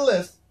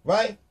dwelleth,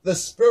 right? The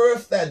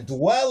spirit that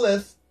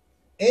dwelleth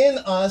in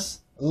us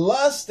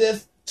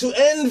lusteth to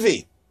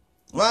envy,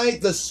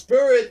 right? The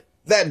spirit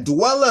that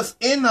dwelleth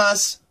in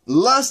us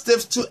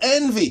lusteth to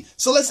envy.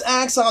 So let's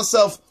ask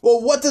ourselves,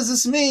 well, what does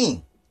this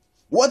mean?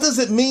 What does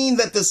it mean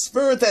that the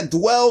spirit that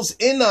dwells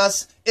in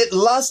us, it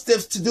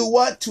lusteth to do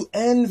what? To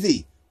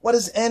envy. What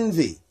is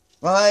envy,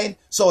 right?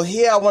 So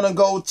here I want to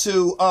go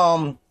to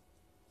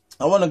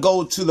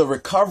the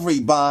Recovery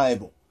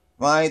Bible,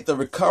 right? The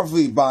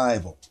Recovery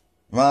Bible,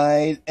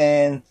 right?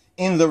 And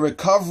in the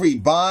Recovery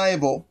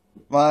Bible,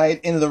 right?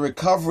 In the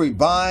Recovery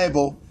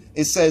Bible,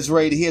 it says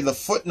right here, the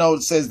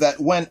footnote says that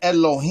when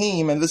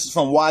Elohim, and this is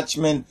from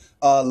Witness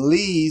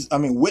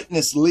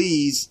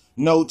Lee's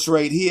notes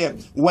right here,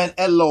 when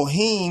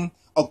Elohim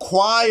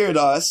acquired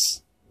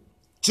us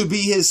to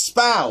be his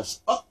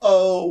spouse.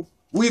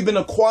 We've been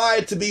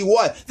acquired to be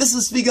what? This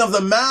is speaking of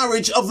the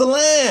marriage of the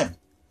Lamb,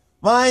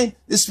 right?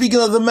 It's speaking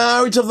of the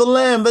marriage of the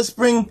Lamb. Let's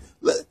bring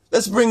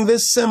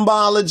this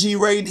symbology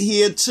right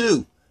here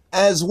too,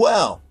 as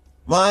well,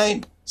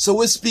 right? So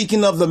we're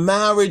speaking of the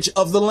marriage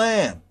of the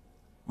Lamb,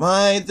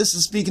 right? This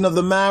is speaking of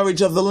the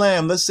marriage of the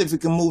Lamb. Let's see if we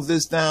can move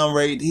this down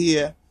right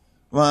here,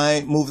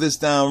 right? Move this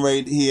down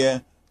right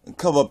here.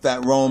 Cover up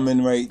that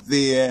Roman right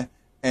there.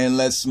 And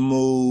let's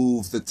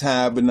move the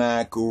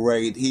tabernacle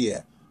right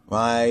here,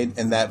 right?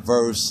 And that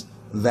verse,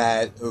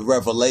 that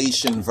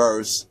Revelation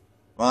verse,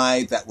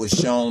 right? That was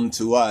shown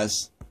to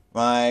us,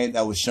 right?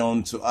 That was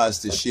shown to us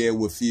to share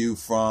with you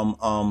from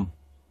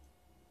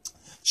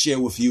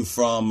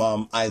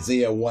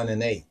Isaiah 1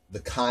 and 8. The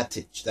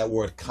cottage, that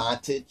word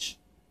cottage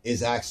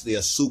is actually a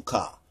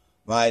sukkah,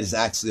 right? It's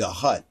actually a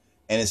hut.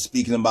 And it's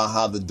speaking about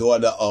how the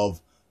daughter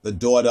of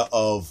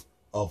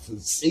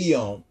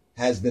Zion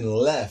has been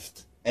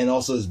left and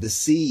also is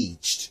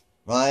besieged,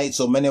 right?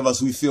 So many of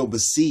us, we feel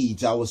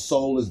besieged. Our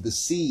soul is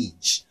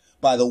besieged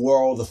by the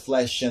world, the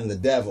flesh, and the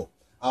devil.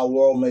 Our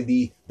world may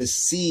be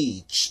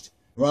besieged,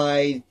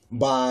 right,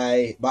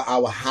 by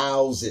our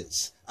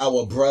houses,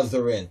 our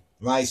brethren,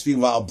 right?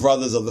 Speaking of our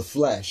brothers of the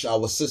flesh,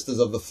 our sisters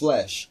of the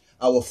flesh,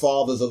 our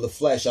fathers of the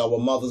flesh, our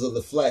mothers of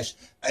the flesh,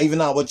 even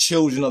our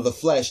children of the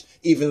flesh,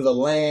 even the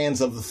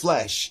lands of the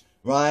flesh,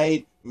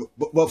 right?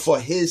 But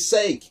for his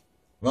sake,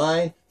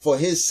 right? For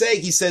his sake,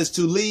 he says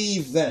to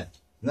leave them.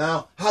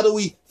 Now, how do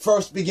we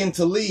first begin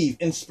to leave?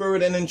 In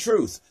spirit and in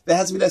truth. There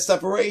has to be that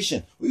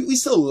separation. We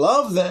still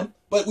love them,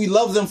 but we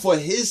love them for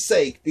his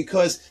sake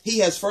because he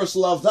has first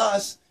loved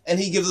us, and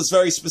he gives us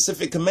very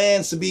specific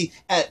commands to be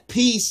at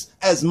peace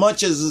as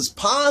much as is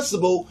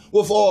possible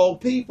with all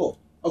people,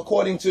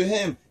 according to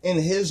him, in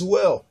his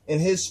will, in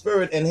his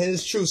spirit, and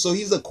his truth. So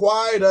he's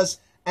acquired us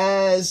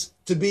as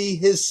to be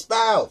his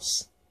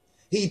spouse.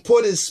 He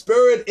put his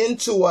spirit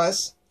into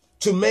us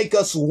to make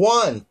us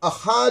one,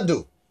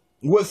 ahadu,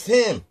 with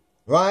him,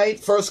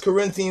 right? 1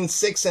 Corinthians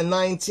 6 and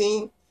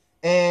 19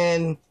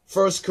 and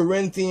 1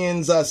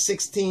 Corinthians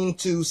 16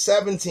 to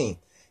 17.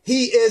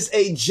 He is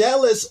a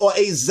jealous or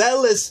a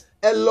zealous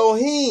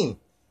Elohim,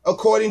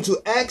 according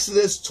to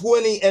Exodus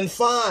 20 and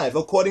 5,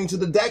 according to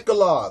the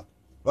Decalogue,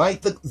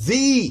 right?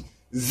 The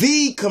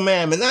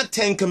commandment, not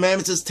 10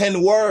 commandments, it's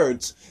 10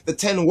 words. The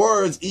 10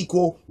 words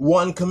equal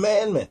one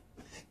commandment.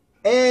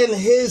 And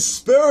his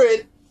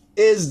spirit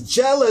is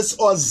jealous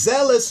or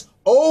zealous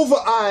over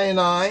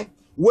I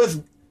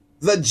with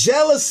the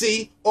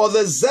jealousy or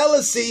the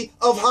zealousy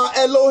of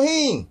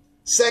Ha-Elohim.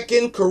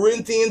 2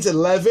 Corinthians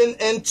 11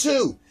 and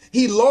 2.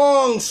 He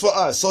longs for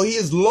us. So he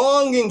is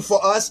longing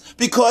for us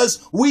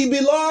because we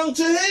belong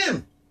to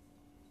him.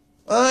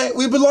 All right?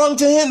 We belong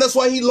to him. That's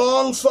why he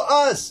longs for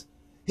us.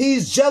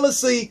 He's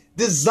jealously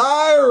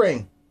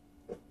desiring,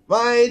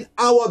 right,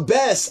 our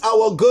best,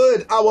 our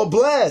good, our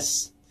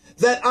blessed,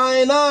 that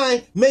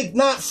I make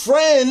not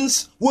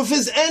friends with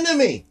his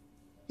enemy.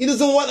 He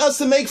doesn't want us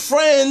to make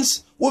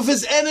friends with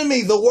his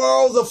enemy, the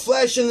world, the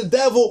flesh, and the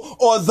devil,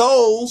 or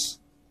those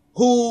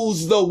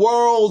whose the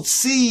world's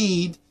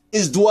seed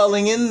is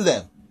dwelling in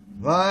them,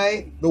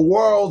 right? The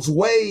world's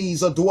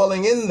ways are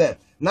dwelling in them.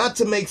 Not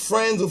to make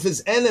friends with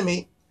his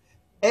enemy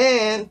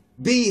and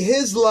be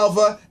his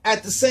lover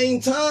at the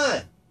same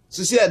time.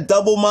 So see that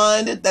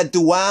double-minded, that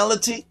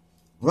duality,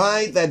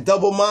 right? That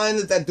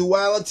double-minded, that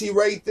duality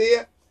right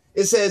there.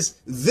 It says,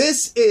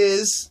 this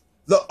is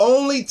the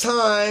only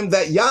time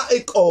that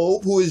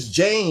Yaakov, who is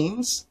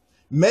James,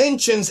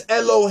 mentions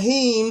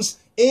Elohim's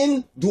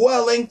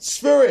indwelling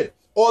spirit,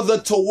 or the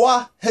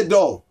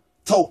Tawahedo,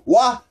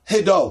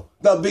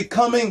 the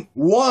becoming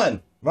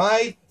one,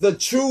 right? The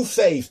true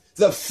faith,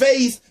 the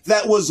faith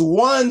that was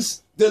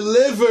once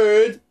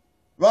delivered,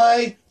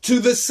 right, to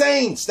the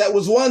saints that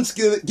was once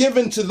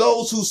given to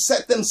those who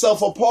set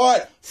themselves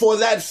apart for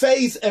that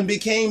faith and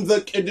became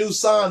the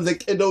Kedusan, the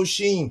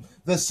Kedoshim,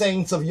 the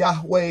saints of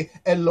Yahweh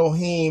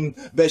Elohim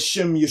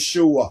Beshem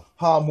Yeshua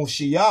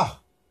HaMoshiach,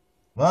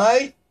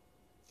 right?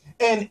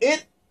 And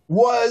it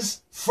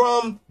was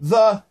from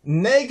the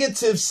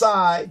negative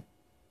side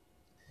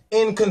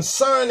in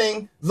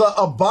concerning the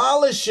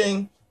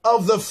abolishing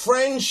of the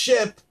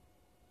friendship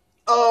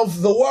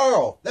of the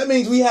world. That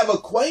means we have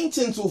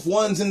acquaintance with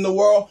ones in the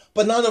world,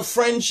 but not a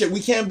friendship. We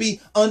can't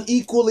be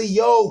unequally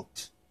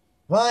yoked,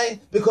 right?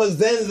 Because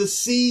then the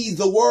seed,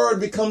 the word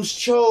becomes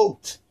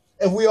choked.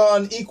 If we are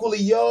unequally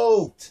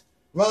yoked,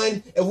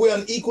 right? If we're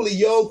unequally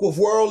yoked with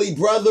worldly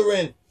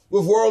brethren,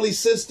 with worldly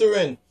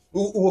sisterin,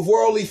 with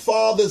worldly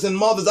fathers and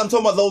mothers. I'm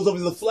talking about those of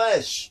the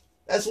flesh.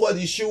 That's what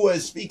Yeshua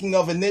is speaking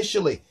of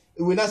initially.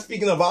 We're not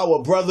speaking of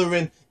our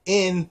brethren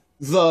in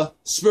the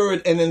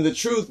spirit and in the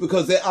truth,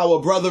 because they're our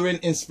brethren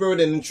in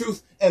spirit and in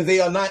truth, and they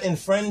are not in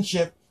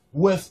friendship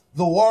with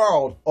the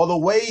world or the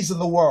ways of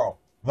the world,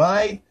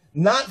 right?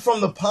 Not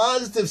from the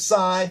positive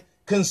side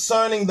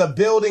concerning the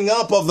building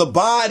up of the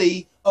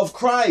body of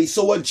Christ.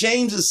 So what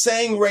James is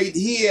saying right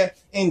here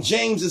in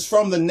James is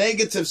from the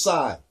negative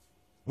side,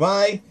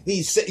 right?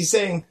 He's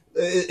saying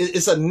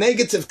it's a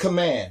negative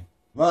command,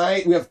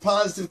 right? We have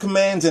positive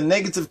commands and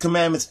negative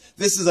commandments.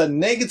 This is a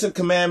negative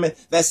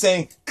commandment that's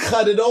saying,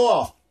 cut it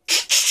off.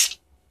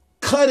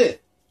 Cut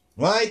it,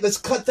 right? Let's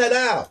cut that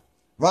out,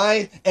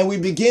 right? And we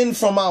begin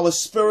from our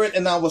spirit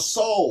and our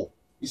soul.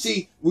 You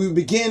see, we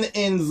begin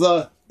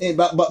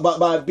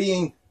by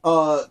being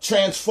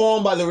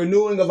transformed by the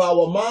renewing of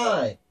our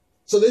mind.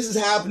 So this is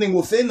happening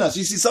within us.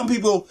 You see, some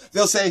people,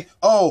 they'll say,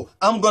 oh,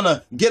 I'm going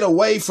to get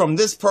away from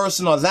this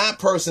person or that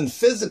person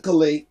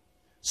physically.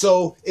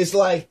 So it's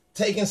like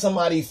taking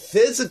somebody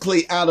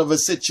physically out of a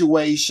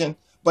situation,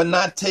 but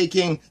not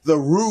taking the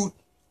root,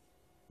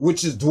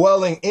 which is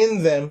dwelling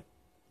in them,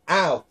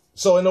 out.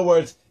 So in other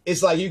words,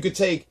 it's like you could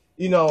take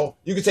the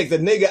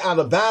nigger out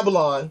of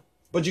Babylon,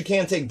 but you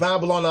can't take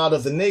Babylon out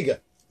of the nigger,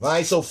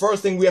 right? So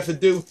first thing we have to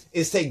do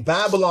is take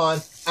Babylon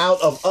out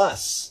of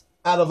us,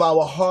 out of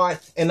our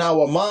heart and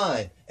our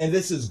mind. And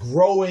this is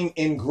growing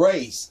in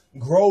grace,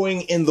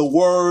 growing in the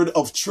word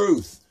of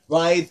truth,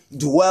 right?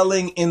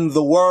 Dwelling in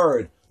the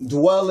word,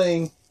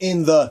 dwelling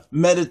in the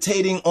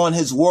meditating on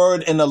his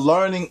word and the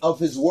learning of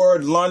his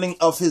word, learning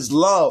of his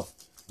love,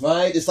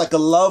 right? It's like a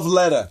love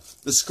letter.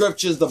 The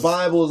scriptures, the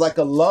Bible is like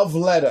a love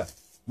letter,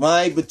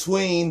 right?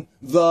 Between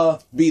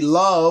the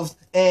beloved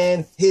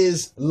and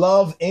his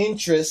love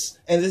interests.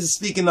 And this is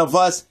speaking of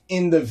us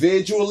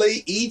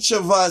individually, each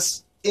of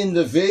us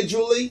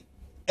individually,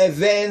 and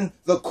then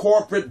the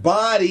corporate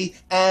body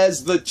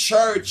as the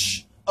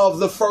church of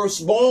the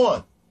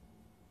firstborn.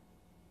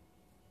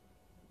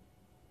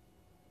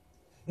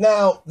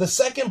 Now, the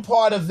second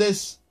part of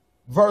this,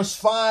 verse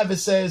 5, it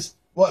says,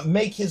 what?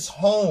 Make his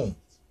home,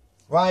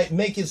 right?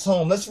 Make his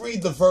home. Let's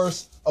read the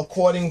verse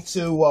according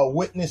to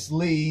Witness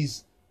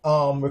Lee's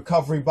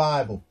Recovery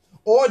Bible.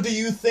 Or do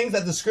you think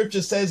that the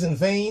scripture says in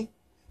vain,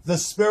 the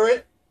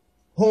Spirit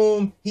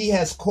whom he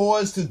has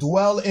caused to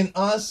dwell in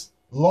us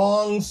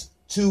longs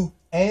to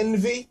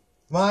envy,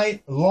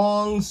 right?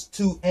 Longs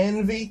to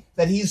envy,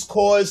 that he's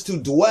caused to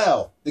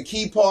dwell. The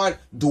key part,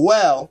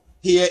 dwell,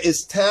 here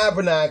is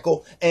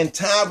tabernacle, and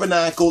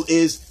tabernacle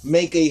is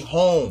make a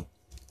home,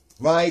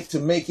 right? To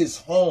make his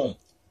home.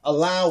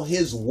 Allow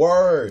his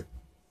word,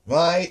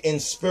 right?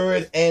 In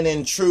spirit and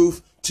in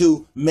truth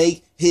to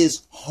make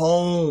his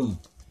home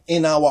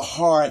in our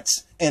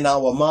hearts and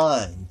our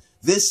mind.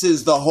 This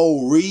is the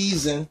whole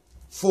reason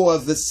for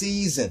the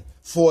season,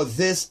 for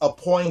this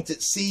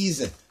appointed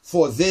season,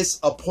 for this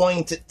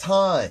appointed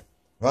time,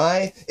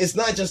 right? It's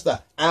not just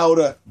the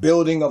outer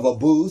building of a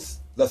booth,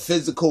 the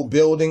physical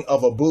building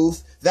of a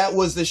booth. That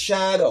was the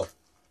shadow.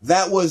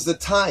 That was the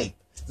type.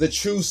 The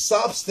true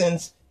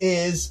substance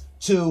is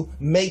to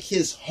make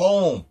his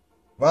home,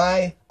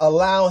 right?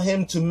 Allow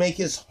him to make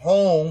his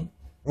home,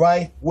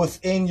 right?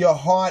 Within your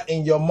heart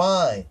and your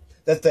mind.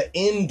 That the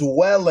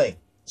indwelling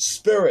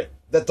spirit,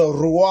 that the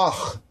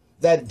ruach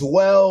that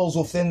dwells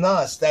within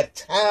us, that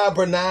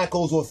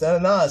tabernacles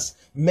within us,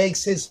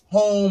 makes his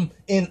home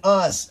in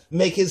us,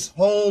 make his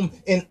home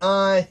in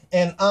I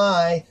and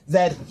I,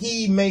 that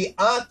he may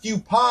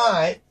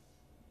occupy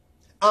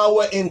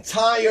our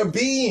entire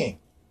being,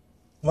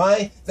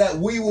 right? That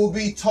we will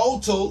be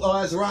total,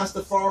 or as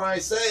RasTafari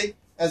say,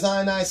 as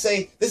I and I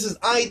say, this is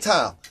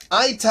ital.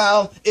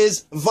 Ital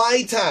is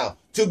vital,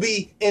 to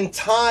be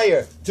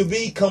entire, to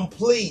be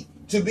complete,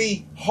 to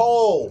be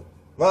whole,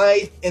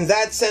 right? In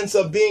that sense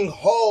of being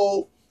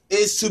whole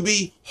is to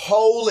be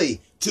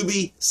holy, to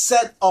be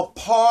set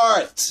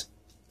apart,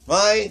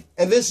 right?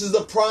 And this is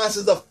the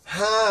process of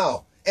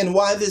how and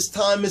why this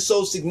time is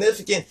so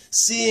significant,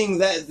 seeing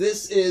that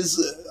this is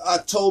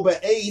October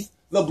 8th,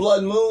 the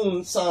blood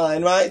moon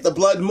sign, right? The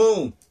blood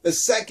moon, the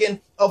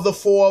second of the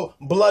 4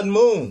 blood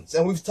moons.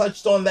 And we've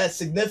touched on that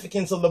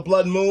significance of the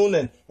blood moon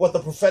and what the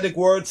prophetic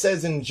word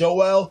says in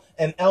Joel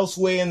and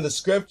elsewhere in the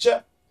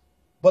scripture.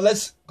 But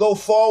let's go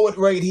forward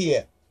right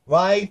here,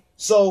 right?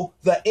 So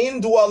the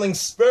indwelling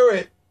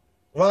spirit,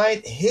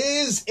 right?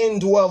 His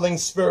indwelling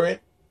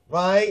spirit,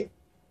 right?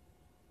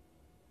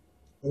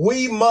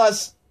 We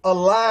must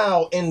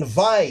allow,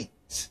 invite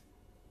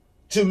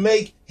to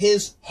make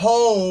his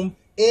home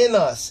in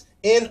us,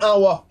 in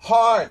our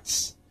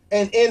hearts,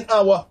 and in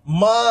our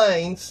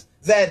minds,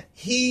 that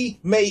he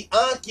may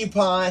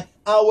occupy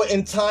our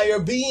entire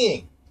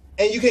being.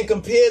 And you can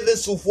compare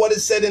this with what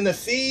is said in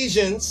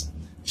Ephesians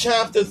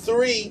chapter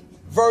 3,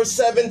 verse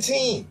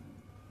 17.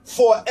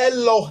 For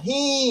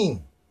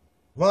Elohim,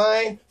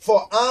 right?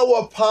 For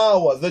our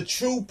power, the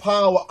true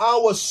power,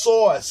 our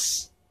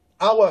source,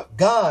 our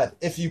God,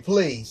 if you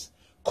please,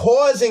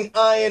 causing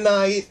I and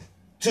I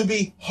to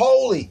be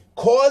holy,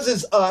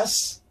 causes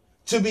us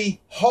to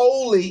be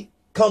holy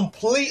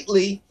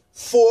completely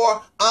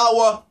for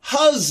our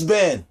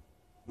husband,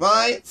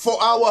 right?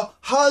 For our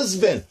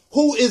husband.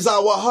 Who is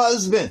our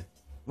husband,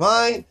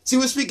 right? See,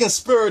 we're speaking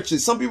spiritually.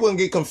 Some people can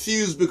get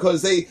confused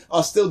because they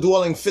are still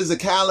dwelling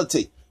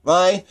physicality,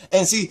 right?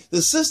 And see,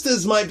 the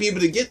sisters might be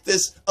able to get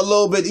this a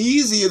little bit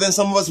easier than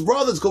some of us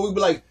brothers, because we'd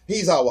be like,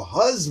 he's our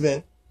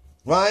husband,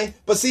 right?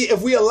 But see,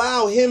 if we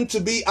allow him to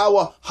be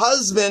our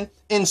husband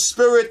in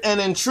spirit and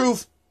in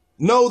truth,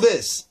 know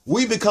this,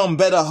 we become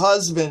better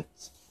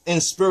husbands in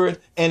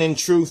spirit and in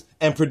truth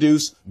and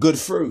produce good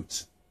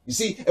fruit. You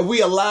see, if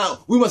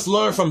we must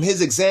learn from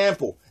his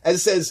example.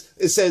 As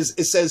it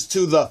says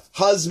to the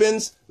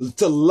husbands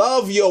to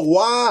love your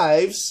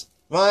wives,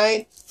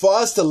 right? For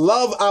us to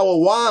love our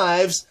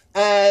wives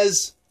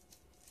as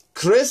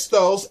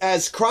Christos,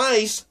 as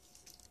Christ,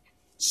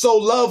 so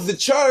loved the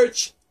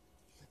church.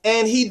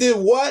 And he did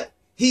what?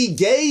 He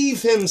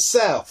gave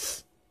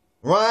himself,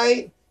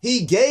 right?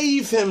 He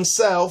gave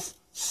himself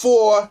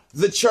for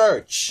the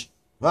church,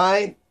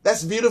 right?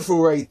 That's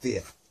beautiful right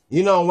there.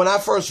 You know, when I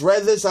first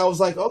read this, I was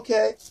like,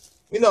 okay.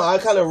 You know, I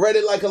kind of read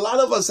it like a lot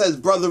of us as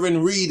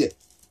brethren read it,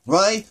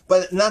 right?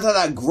 But now that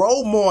I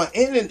grow more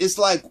in it, it's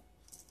like,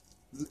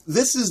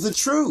 this is the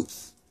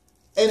truth.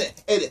 And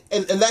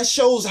that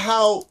shows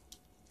how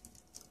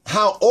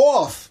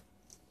off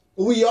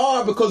we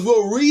are, because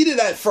we'll read it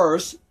at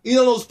first. You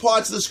know, those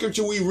parts of the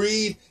scripture we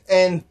read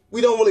and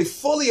we don't really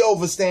fully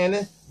understand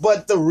it,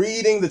 but the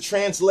reading, the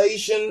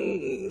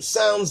translation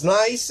sounds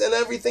nice and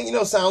everything, you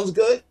know, sounds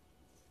good,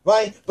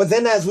 right? But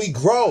then as we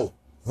grow,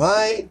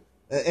 right?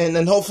 And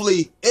then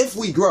hopefully if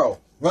we grow,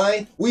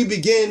 right, we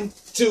begin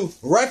to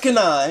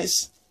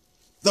recognize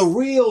the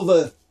real,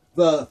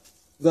 the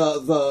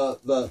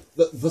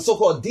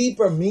so-called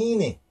deeper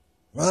meaning,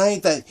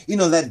 right? That, you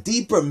know, that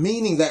deeper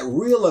meaning, that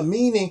realer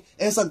meaning.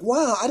 And it's like,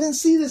 wow, I didn't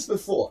see this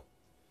before.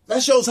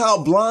 That shows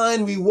how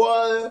blind we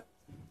were,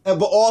 but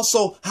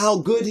also how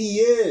good he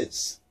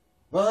is,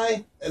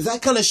 right?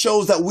 That kind of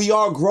shows that we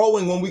are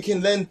growing when we can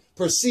then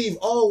perceive,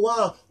 oh,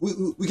 wow,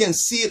 we can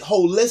see it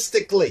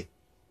holistically,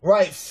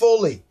 right?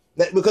 Fully.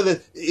 Because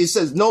it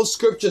says no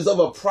scriptures of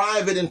a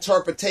private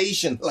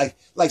interpretation.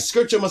 Like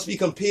scripture must be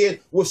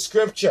compared with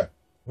scripture,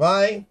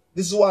 right?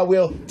 This is why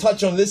we'll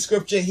touch on this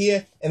scripture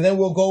here, and then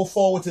we'll go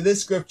forward to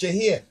this scripture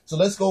here. So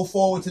let's go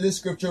forward to this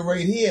scripture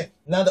right here,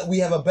 now that we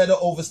have a better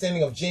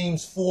understanding of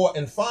James 4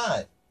 and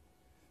 5.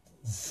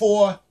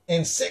 4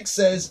 and 6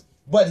 says,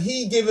 but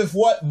he giveth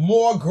what?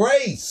 More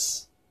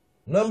grace.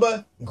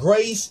 Remember,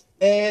 grace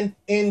and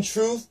in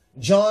truth.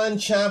 John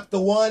chapter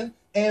 1,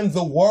 and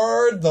the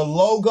word, the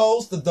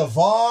logos, the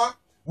davar,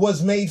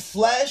 was made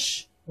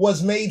flesh,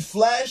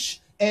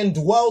 and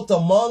dwelt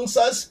amongst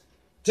us,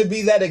 to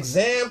be that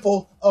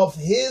example of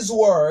his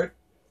word,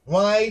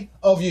 right?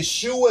 Of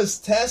Yeshua's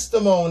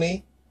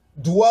testimony,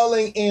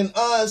 dwelling in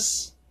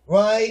us,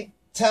 right?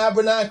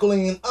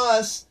 Tabernacling in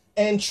us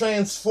and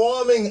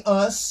transforming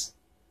us,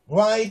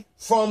 right?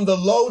 From the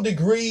low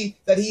degree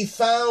that he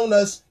found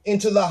us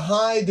into the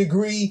high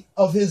degree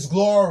of his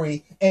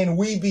glory. And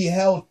we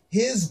beheld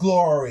his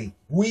glory.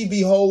 We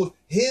behold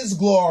his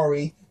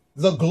glory,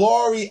 the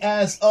glory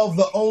as of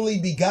the only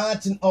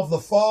begotten of the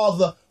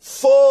Father,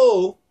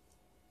 full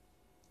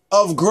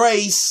of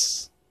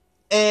grace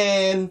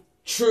and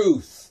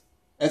truth.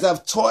 As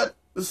I've taught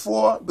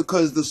before,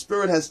 because the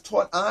Spirit has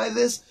taught I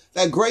this,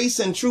 that grace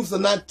and truth are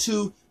not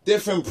two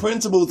different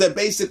principles. They're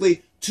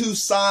basically two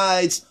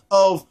sides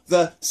of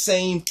the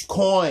same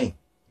coin,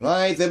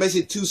 right? They're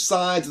basically two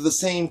sides of the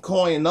same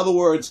coin. In other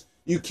words,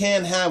 you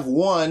can't have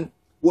one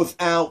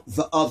without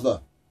the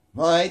other,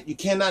 right? You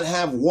cannot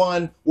have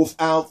one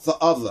without the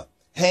other.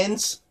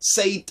 Hence,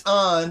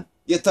 Satan,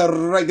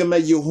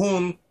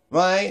 Yetarregameyuhum,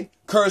 right?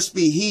 Cursed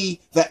be he,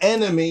 the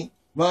enemy,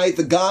 right?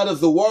 The God of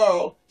the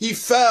world. He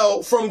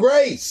fell from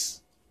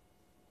grace,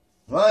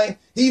 right?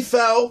 He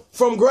fell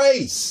from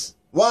grace.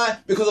 Why?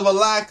 Because of a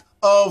lack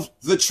of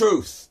the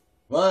truth,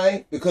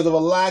 right? Because of a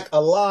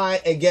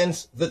lie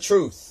against the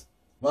truth,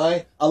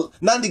 right?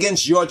 Not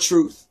against your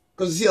truth.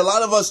 Because you see, a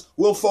lot of us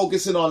will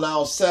focus in on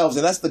ourselves,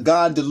 and that's the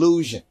God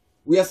delusion.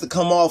 We have to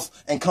come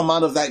off and come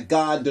out of that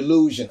God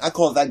delusion. I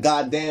call it that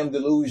goddamn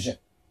delusion,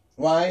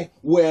 right?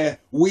 Where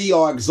we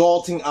are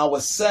exalting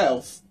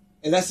ourselves,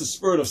 And that's the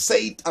spirit of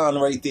Satan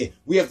right there.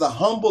 We have to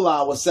humble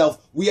ourselves.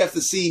 We have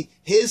to see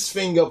his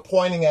finger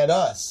pointing at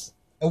us.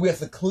 And we have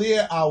to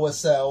clear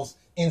ourselves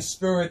in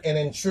spirit and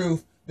in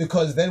truth,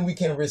 because then we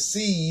can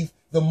receive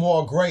the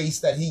more grace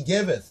that he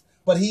giveth.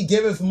 But he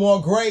giveth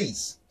more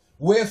grace.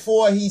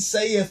 Wherefore he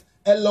saith,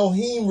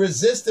 Elohim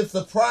resisteth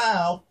the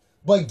proud,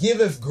 but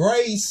giveth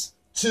grace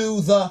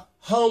to the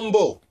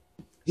humble.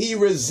 He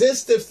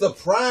resisteth the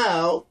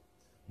proud,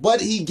 but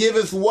he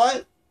giveth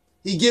what?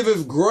 He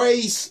giveth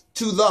grace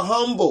to the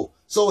humble.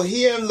 So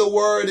here in the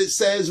word it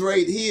says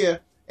right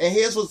here, and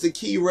here's what's the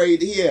key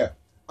right here.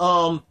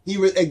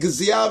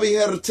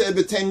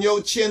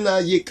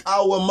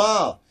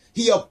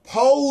 He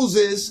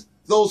opposes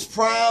those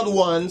proud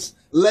ones,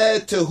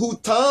 led to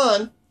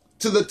Hutan,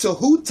 to the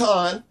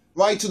Tehutan,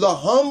 right, to the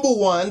humble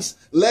ones,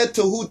 led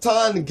to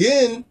Hutan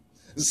Gin,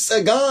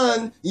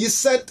 Sagan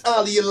Yiset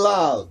al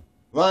Yilal,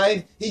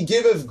 right? He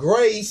giveth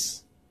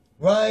grace,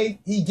 right?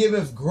 He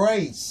giveth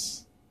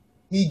grace.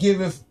 He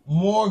giveth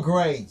more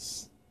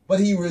grace, but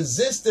he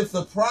resisteth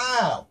the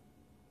proud,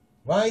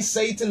 right?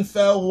 Satan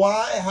fell.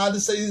 Why? How did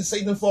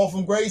Satan fall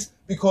from grace?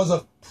 Because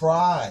of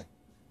pride.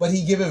 But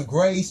he giveth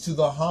grace to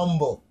the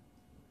humble.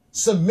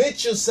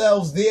 Submit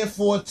yourselves,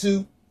 therefore,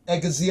 to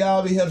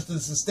Egaziabi, the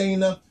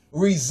sustainer.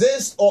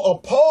 Resist or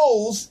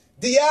oppose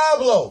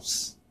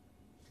Diablos,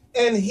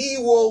 and he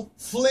will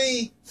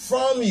flee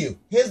from you.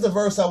 Here's the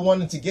verse I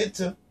wanted to get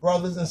to,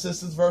 brothers and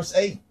sisters, verse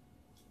 8.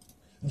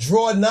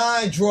 Draw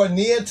nigh, draw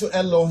near to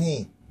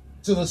Elohim,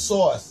 to the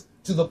source,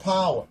 to the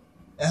power.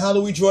 And how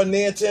do we draw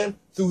near to him?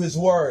 Through his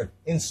word,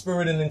 in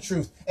spirit and in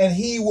truth. And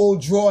he will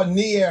draw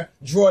near,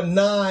 draw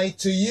nigh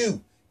to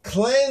you.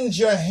 Cleanse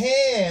your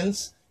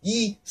hands,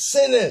 ye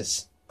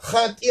sinners.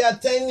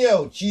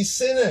 Chatiatenyot, ye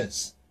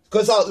sinners.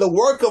 Because the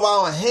work of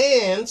our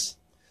hands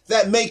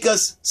that make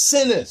us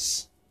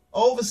sinners.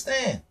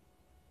 Overstand.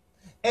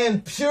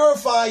 And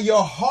purify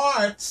your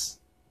hearts.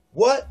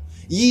 What?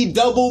 Ye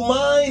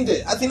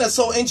double-minded. I think that's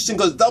so interesting,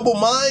 because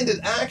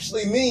double-minded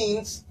actually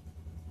means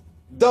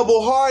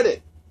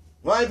double-hearted,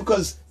 right?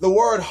 Because the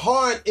word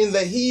heart in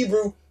the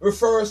Hebrew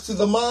refers to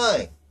the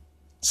mind.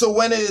 So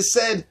when it is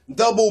said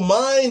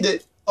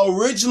double-minded,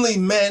 originally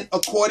meant,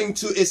 according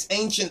to its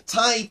ancient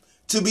type,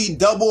 to be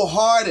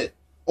double-hearted,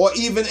 or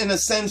even in a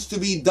sense to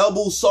be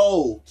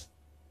double-souled,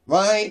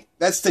 right?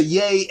 That's the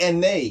yay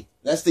and nay.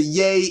 That's the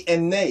yay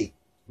and nay,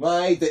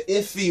 right? The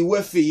iffy,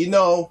 whiffy, you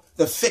know,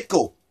 the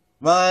fickle.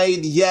 Right?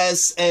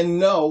 Yes and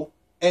no.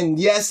 And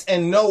yes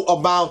and no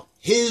about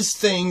his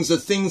things, the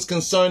things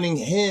concerning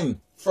him,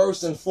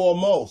 first and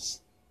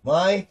foremost.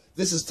 Right?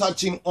 This is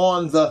touching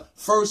on the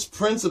first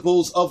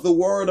principles of the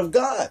word of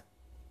God.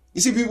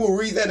 You see, people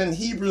read that in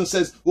Hebrew and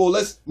says, well,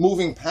 let's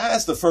moving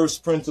past the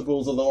first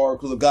principles of the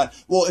oracles of God.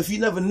 Well, if you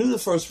never knew the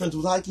first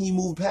principles, how can you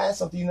move past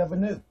something you never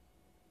knew?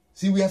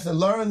 See, we have to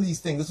learn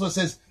these things. That's what it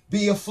says,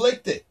 be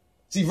afflicted.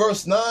 See,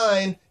 verse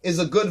 9 is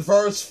a good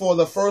verse for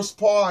the first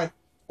part,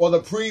 or the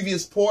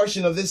previous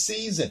portion of this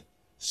season,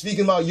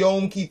 speaking about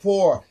Yom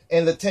Kippur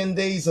and the 10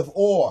 days of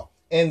Or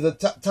and the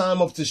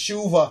time of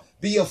Teshuvah.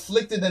 Be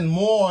afflicted and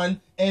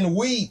mourn and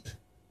weep.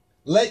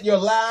 Let your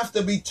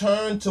laughter be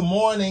turned to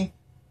mourning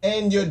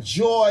and your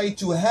joy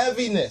to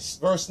heaviness.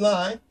 Verse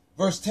 9.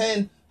 Verse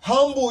 10.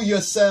 Humble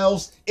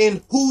yourselves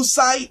in whose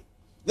sight?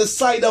 The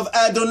sight of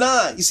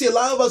Adonai. You see, a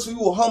lot of us, we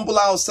will humble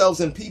ourselves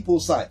in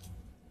people's sight.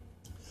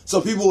 So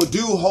people will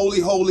do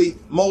holy, holy,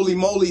 moly,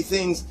 moly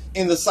things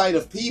in the sight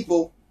of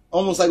people.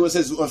 Almost like what it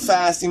says when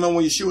fasting. Remember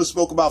when Yeshua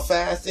spoke about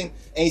fasting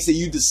and he said,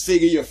 you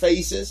disfigure your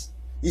faces?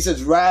 He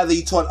says, rather,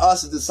 he taught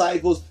us as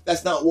disciples,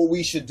 that's not what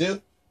we should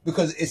do,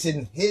 because it's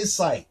in his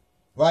sight,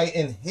 right?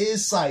 In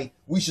his sight,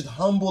 we should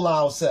humble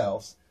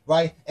ourselves,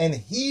 right? And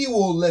he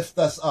will lift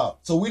us up.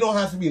 So we don't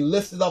have to be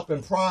lifted up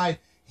in pride.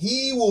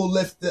 He will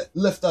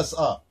lift us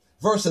up.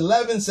 Verse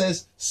 11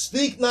 says,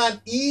 speak not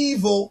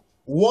evil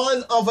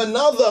one of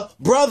another,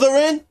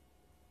 brethren.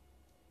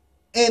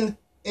 And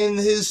in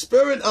his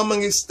spirit, I'm going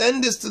to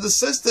extend this to the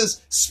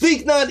sisters.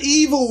 Speak not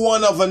evil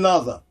one of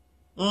another.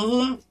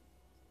 When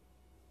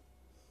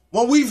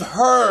we've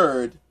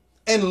heard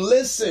and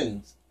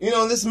listened, you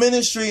know, in this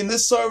ministry, in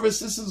this service,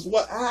 this is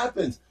what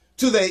happens.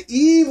 To the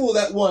evil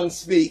that one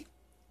speak,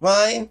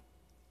 right,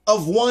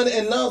 of one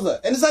another.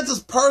 And it's not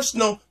just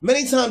personal.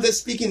 Many times they're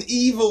speaking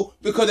evil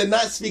because they're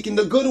not speaking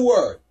the good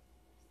word.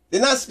 They're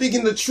not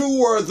speaking the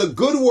true word, the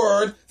good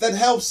word that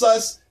helps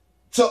us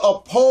to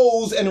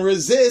oppose and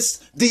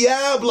resist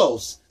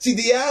Diablos. See,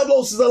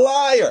 Diablos is a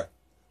liar.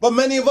 But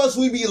many of us,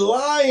 we be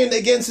lying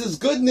against his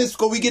goodness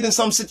because we get in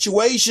some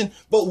situation,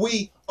 but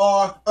we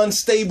are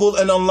unstable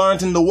and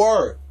unlearned in the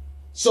word.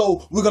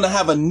 So we're going to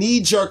have a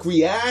knee-jerk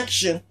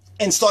reaction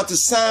and start to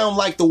sound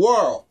like the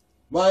world,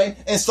 right?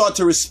 And start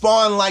to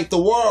respond like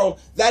the world.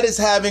 That is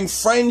having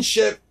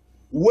friendship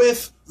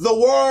with the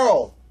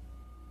world,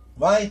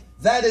 right?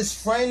 That is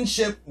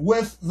friendship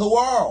with the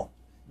world.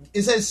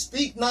 It says,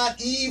 speak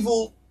not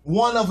evil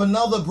one of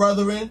another,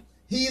 brethren.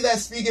 He that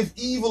speaketh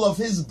evil of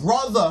his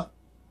brother,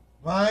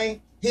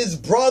 right? His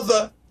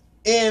brother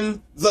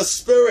in the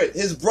spirit,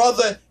 his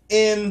brother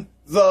in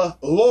the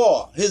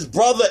law, his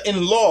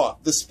brother-in-law,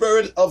 the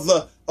spirit of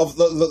the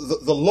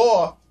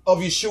law of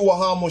Yeshua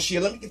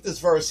HaMoshiach. Let me get this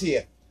verse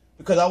here,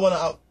 because I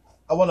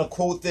want to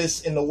quote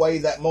this in the way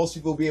that most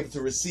people will be able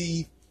to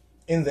receive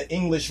in the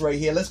English right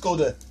here. Let's go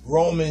to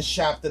Romans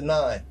chapter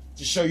 9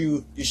 to show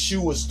you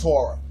Yeshua's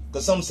Torah.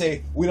 Because some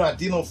say we're not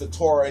dealing with the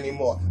Torah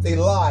anymore. They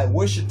lie.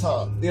 Where's your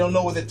tongue? They don't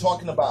know what they're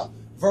talking about.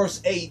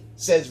 Verse 8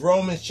 says,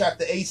 Romans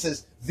chapter 8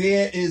 says,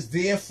 there is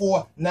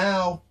therefore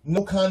now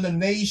no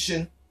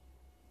condemnation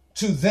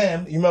to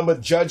them. You remember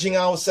judging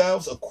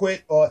ourselves,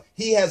 acquit, or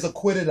he has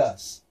acquitted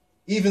us.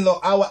 Even though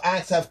our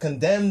acts have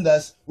condemned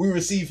us, we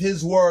receive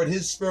his word,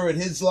 his spirit,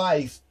 his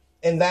life,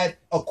 and that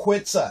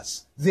acquits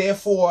us.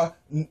 Therefore,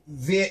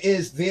 there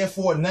is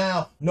therefore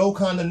now no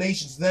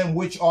condemnation to them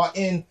which are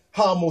in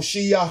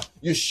HaMoshiach,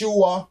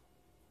 Yeshua,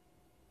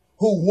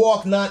 who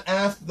walk not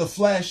after the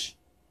flesh,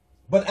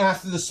 but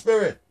after the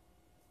spirit.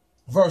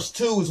 Verse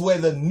 2 is where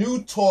the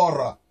new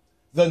Torah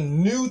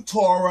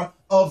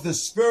of the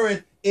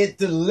spirit, it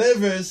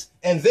delivers,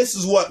 and this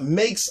is what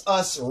makes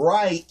us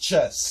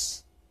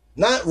righteous.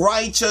 Not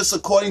righteous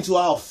according to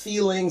our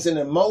feelings and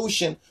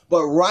emotion,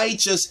 but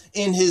righteous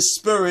in his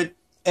spirit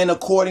and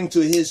according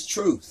to his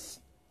truth.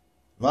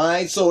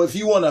 Right? So if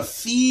you want to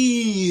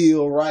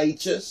feel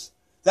righteous,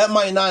 that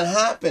might not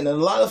happen.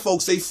 And a lot of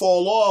folks, they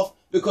fall off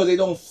because they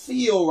don't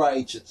feel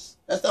righteous.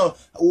 That's not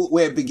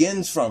where it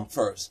begins from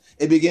first.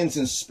 It begins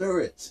in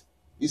spirit.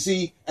 You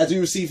see, as we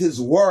receive his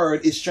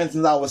word, it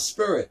strengthens our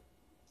spirit.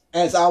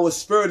 As our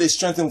spirit is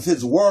strengthened with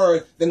his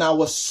word, then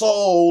our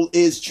soul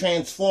is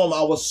transformed.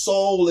 Our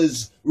soul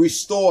is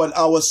restored.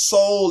 Our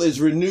soul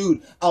is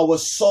renewed. Our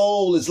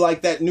soul is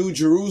like that new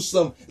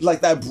Jerusalem,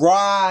 like that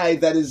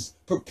bride that is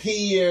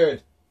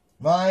prepared,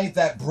 right?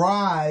 That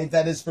bride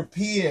that is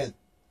prepared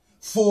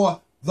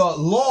for the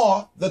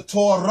law, the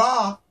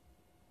Torah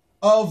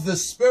of the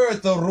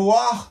spirit, the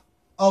Ruach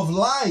of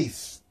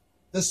life,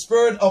 the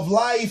spirit of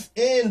life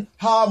in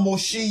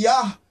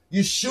HaMoshiach,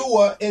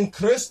 Yeshua, in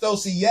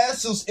Christos,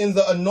 Jesus, in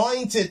the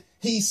anointed,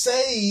 he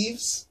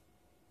saves,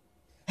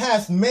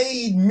 hath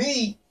made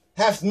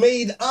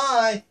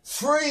I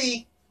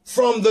free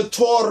from the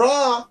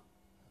Torah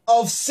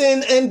of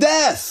sin and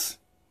death.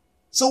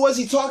 So what's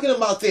he talking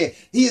about there?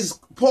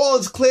 Paul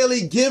is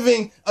clearly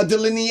giving a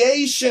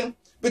delineation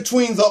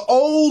between the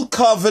old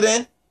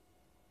covenant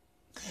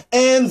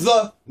and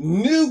the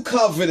new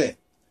covenant.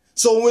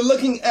 So when we're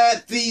looking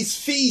at these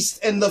feasts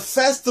and the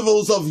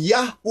festivals of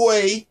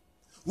Yahweh,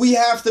 we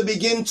have to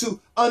begin to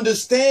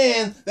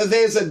understand that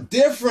there's a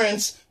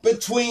difference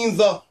between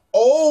the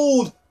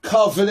old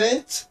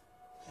covenant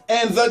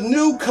and the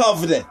new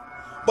covenant.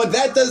 But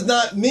that does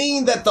not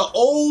mean that the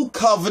old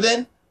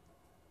covenant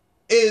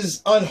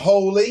is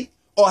unholy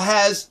or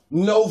has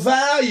no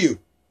value.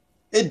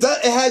 It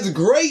has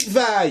great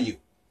value.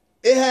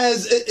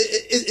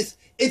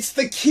 It's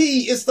the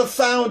key. It's the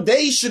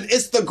foundation.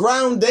 It's the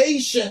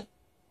groundation.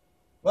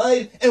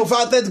 Right? And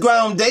without that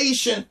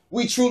groundation,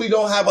 we truly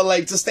don't have a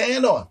leg to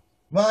stand on.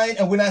 Right?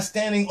 And we're not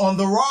standing on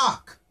the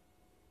rock.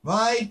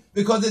 Right?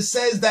 Because it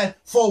says that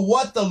for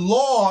what the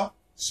law,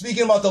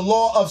 speaking about the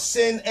law of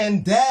sin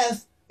and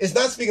death, it's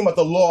not speaking about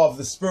the law of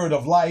the spirit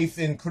of life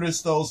in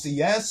Christos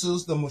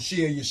Jesus, the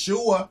Moshiach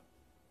Yeshua.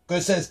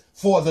 Because it says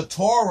for the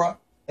Torah.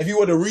 If you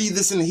were to read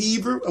this in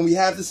Hebrew, and we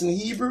have this in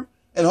Hebrew,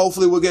 and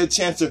hopefully we'll get a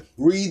chance to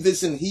read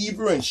this in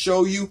Hebrew and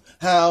show you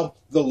how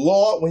the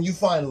law, when you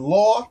find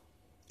law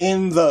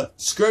in the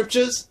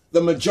scriptures,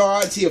 the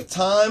majority of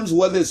times,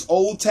 whether it's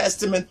Old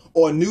Testament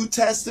or New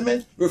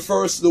Testament,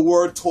 refers to the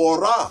word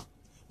Torah.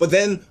 But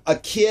then a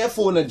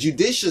careful and a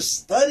judicious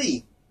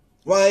study,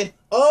 right,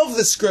 of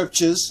the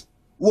scriptures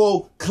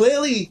will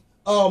clearly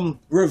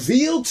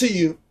reveal to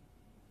you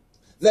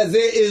that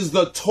there is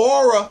the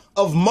Torah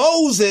of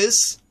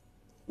Moses,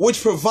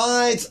 which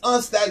provides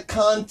us that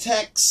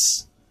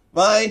context,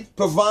 right?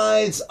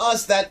 Provides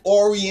us that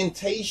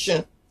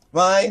orientation,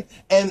 right?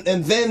 And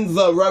then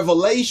the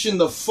revelation,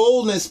 the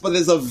fullness, but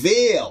there's a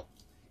veil.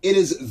 It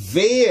is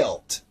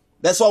veiled.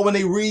 That's why when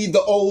they read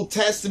the Old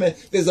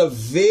Testament, there's a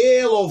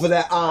veil over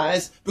their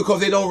eyes because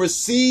they don't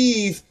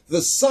receive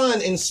the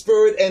Son in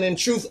spirit and in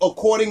truth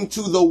according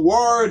to the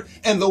word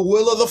and the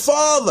will of the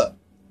Father.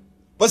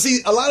 But see,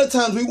 a lot of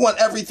times we want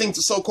everything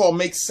to so-called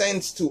make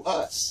sense to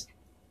us.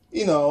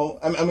 You know,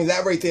 I mean,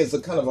 that right there is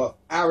a kind of a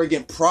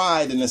arrogant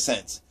pride in a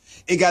sense.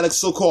 It got to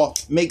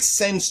so-called make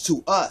sense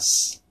to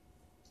us,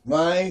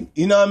 right?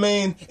 You know what I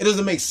mean? It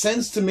doesn't make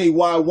sense to me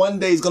why one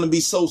day is going to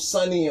be so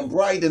sunny and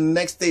bright and the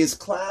next day is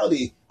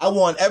cloudy. I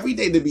want every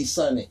day to be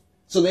sunny.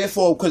 So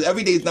therefore, because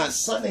every day is not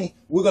sunny,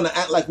 we're going to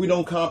act like we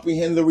don't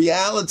comprehend the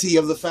reality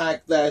of the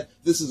fact that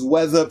this is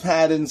weather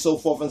pattern and so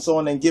forth and so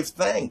on, and give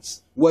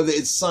thanks, whether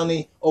it's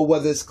sunny or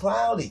whether it's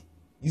cloudy.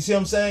 You see what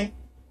I'm saying?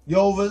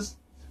 Yovas?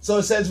 So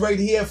it says right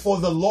here, for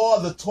the law,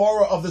 the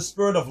Torah of the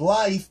spirit of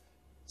life.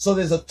 So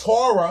there's a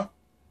Torah.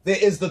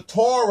 There is the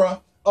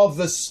Torah of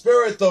the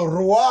spirit, the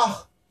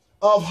Ruach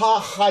of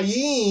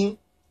HaChaim,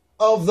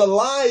 of the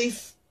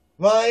life,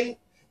 right?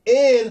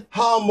 In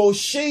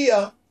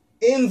HaMoshiach,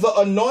 in the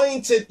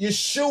anointed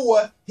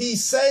Yeshua, he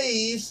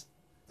saves.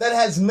 that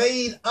has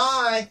made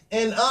I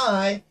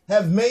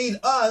have made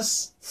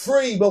us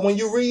free. But when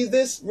you read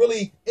this,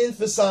 really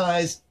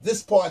emphasize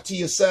this part to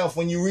yourself.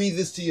 When you read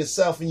this to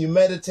yourself and you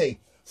meditate,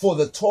 for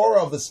the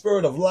Torah of the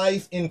Spirit of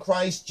life in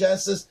Christ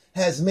Jesus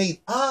has made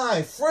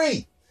I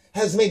free,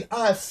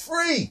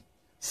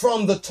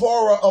 from the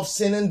Torah of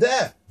sin and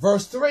death.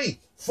 Verse 3,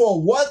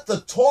 for what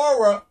the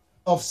Torah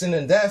of sin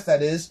and death,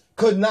 that is,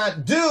 could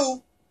not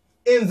do,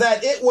 in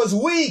that it was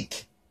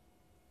weak.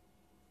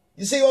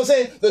 You see what I'm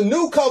saying? The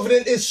new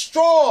covenant is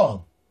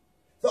strong.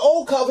 The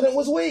old covenant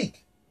was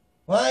weak,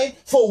 right?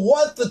 For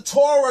what the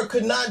Torah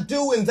could not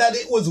do, in that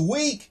it was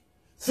weak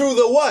through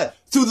the what?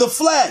 Through the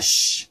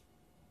flesh.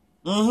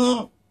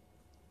 Because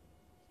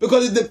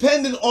it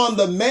depended on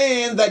the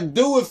man that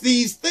doeth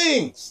these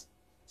things.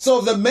 So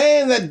if the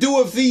man that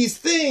doeth these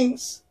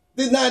things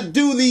did not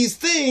do these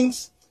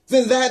things,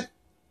 then that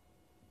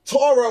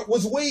Torah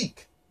was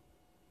weak,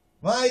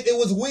 right? It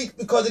was weak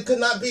because it could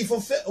not be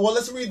fulfilled. Well,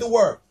 let's read the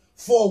word.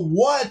 For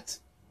what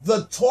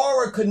the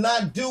Torah could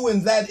not do,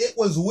 in that it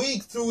was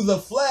weak through the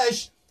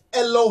flesh,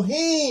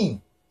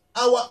 Elohim,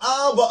 our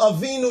Abba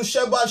Avinu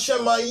Sheba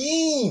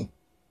Shemayim,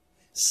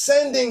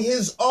 sending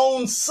his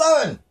own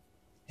son,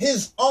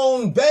 his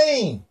own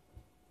bane,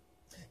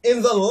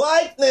 in the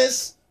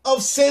likeness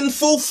of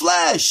sinful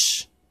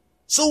flesh.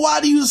 So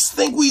why do you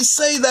think we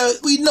say that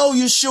we know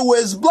Yeshua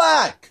is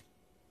black?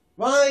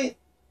 Right?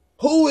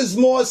 Who is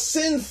more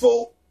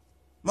sinful?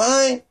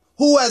 Right?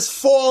 Who has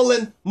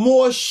fallen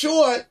more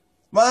short?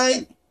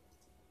 Right?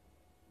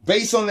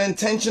 Based on the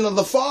intention of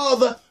the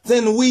Father,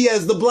 than we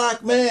as the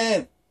black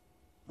man.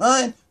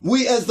 Right?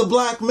 We as the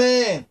black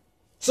man.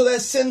 So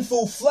that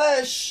sinful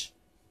flesh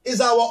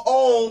is our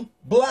own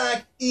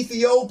black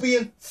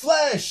Ethiopian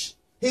flesh.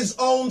 His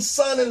own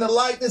son in the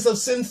likeness of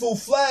sinful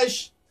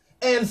flesh.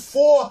 And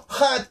for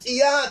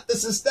Hatiyat, the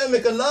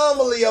systemic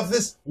anomaly of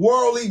this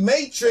worldly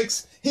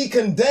matrix, he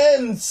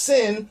condemned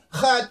sin,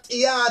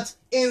 Hatiyat,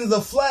 in the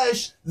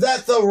flesh,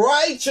 that the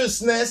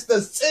righteousness, the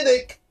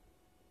tziddik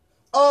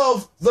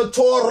of the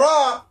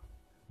Torah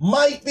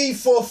might be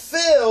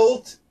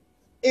fulfilled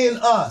in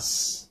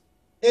us.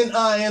 In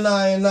I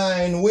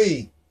and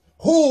we.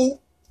 Who,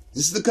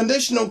 this is the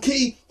conditional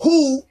key,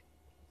 who,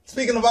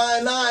 speaking of I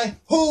and I,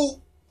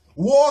 who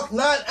walk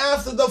not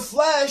after the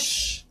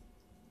flesh,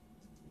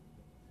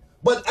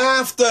 but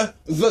after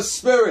the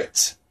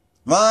Spirit,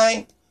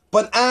 right?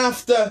 But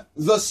after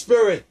the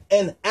Spirit,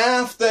 and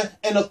after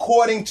and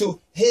according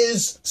to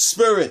his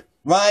Spirit,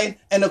 right?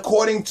 And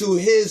according to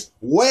his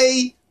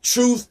way,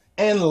 truth,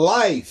 and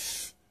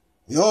life.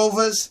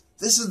 Yehovah's,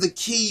 this is the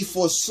key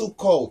for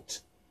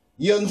Sukkot.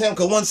 You understand?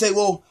 Because one say,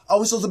 well, are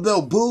we supposed to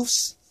build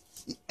booths?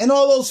 And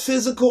all those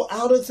physical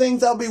outer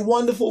things, that'll be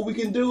wonderful. We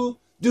can do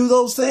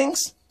those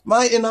things,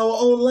 right? In our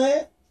own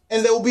land.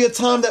 And there will be a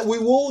time that we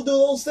will do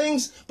those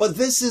things. But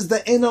this is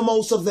the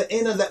innermost of the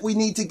inner that we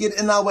need to get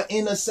in our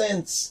inner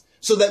sense.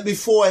 So that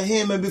before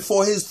him and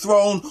before his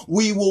throne,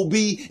 we will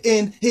be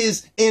in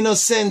his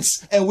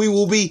innocence. And we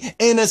will be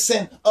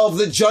innocent of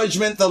the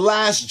judgment, the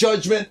last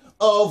judgment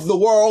of the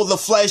world, the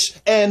flesh,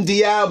 and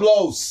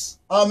Diablos.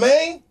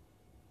 Amen?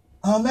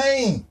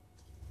 Amen.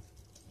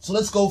 So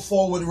let's go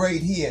forward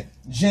right here.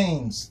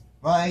 James,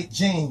 right?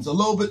 James, a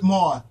little bit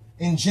more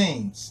in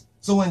James.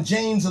 So when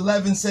James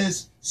 11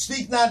 says,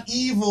 speak not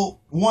evil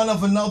one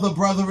of another,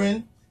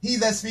 brethren. He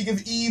that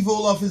speaketh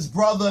evil of his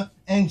brother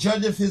and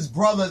judgeth his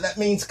brother, that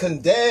means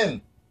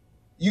condemn.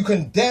 You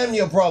condemn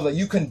your brother.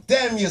 You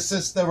condemn your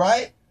sister,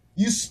 right?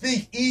 You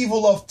speak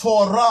evil of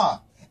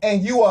Torah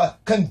and you are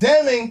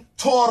condemning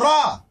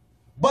Torah.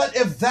 But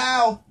if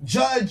thou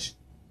judge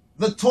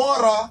the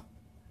Torah,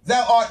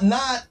 thou art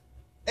not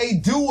a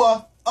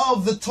doer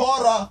of the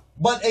Torah,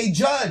 but a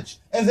judge.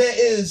 And there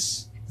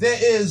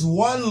is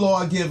one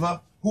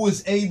lawgiver who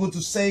is able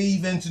to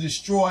save and to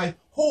destroy.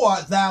 Who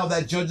art thou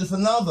that judgeth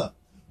another?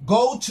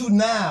 Go to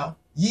now,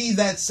 ye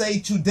that say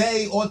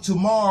today or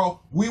tomorrow,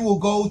 we will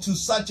go to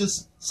such a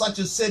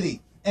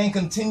city and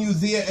continue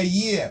there a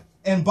year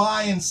and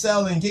buy and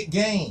sell and get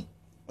gain.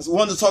 That's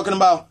one that's talking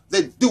about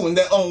they're doing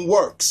their own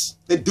works.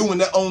 They're doing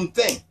their own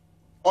thing.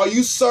 Are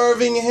you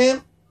serving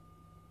him?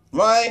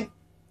 Right?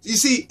 You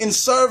see, in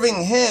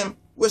serving him,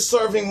 we're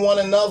serving one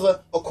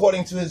another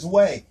according to his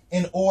way,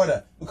 in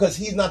order, because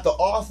he's not the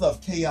author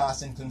of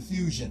chaos and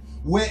confusion.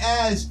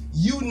 Whereas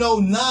you know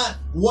not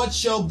what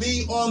shall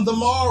be on the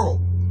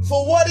morrow.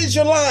 For what is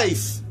your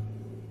life?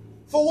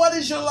 For what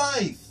is your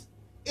life?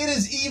 It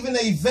is even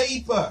a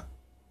vapor,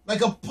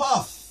 like a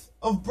puff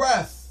of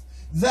breath,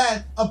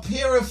 that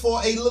appeareth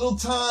for a little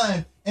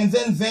time, and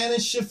then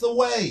vanisheth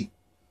away.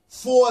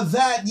 For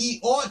that ye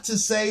ought to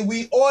say,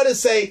 we ought to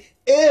say,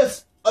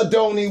 if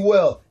Adoni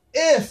will,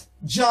 if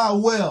Jah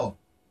will,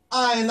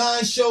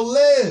 I shall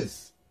live,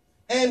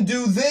 and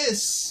do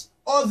this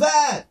or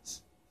that.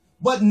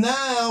 But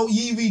now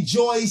ye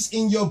rejoice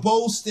in your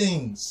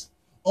boastings.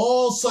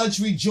 All such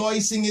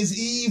rejoicing is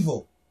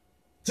evil.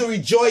 To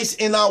rejoice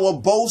in our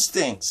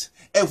boastings.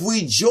 If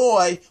we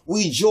joy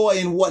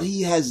in what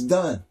he has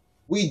done.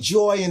 We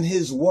joy in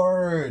his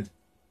word,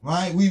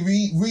 right? We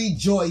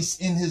rejoice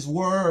in his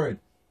word.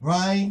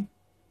 right?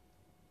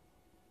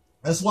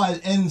 That's why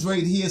it ends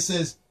right here. It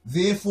says,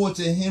 therefore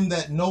to him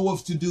that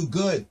knoweth to do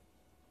good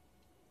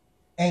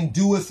and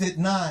doeth it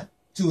not,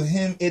 to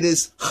him it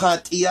is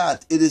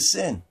chatiat, it is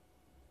sin.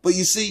 But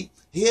you see,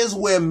 here's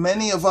where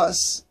many of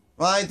us,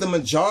 right, the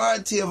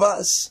majority of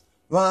us,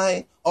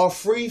 right, are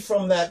free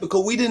from that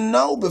because we didn't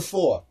know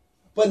before.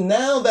 But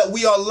now that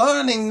we are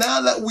learning,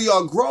 now that we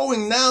are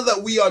growing, now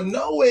that we are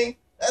knowing,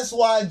 that's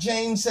why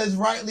James says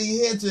rightly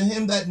here, to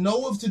him that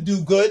knoweth to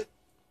do good,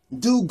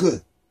 do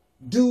good,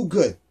 do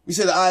good. We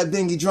say the eye of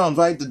dingy drums,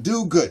 right? To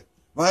do good,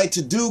 right?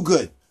 To do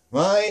good,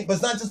 right? But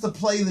it's not just to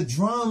play the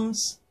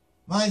drums,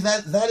 right?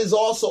 That is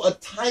also a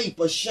type,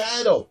 a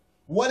shadow.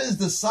 What is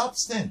the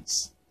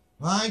substance,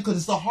 right? Because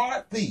it's the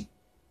heartbeat,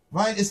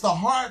 right? It's the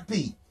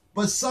heartbeat.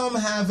 But some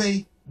have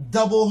a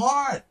double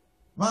heart,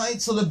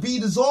 right? So the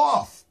beat is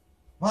off,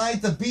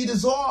 right? The beat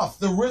is off.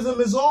 The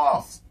rhythm is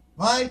off,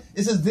 right?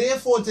 It says,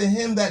 therefore to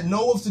him that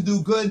knoweth to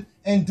do good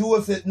and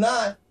doeth it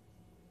not,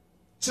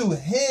 to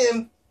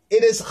him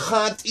it is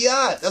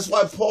chatiat. That's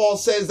why Paul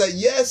says that,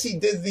 yes, he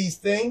did these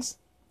things,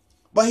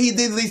 but he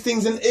did these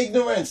things in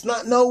ignorance,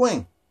 not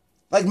knowing.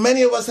 Like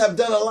many of us have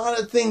done a lot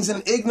of things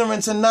in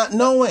ignorance and not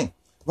knowing,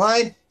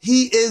 right?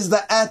 He is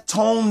the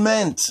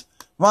atonement,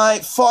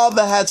 right?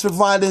 Father has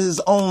provided his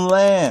own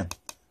lamb,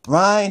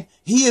 right?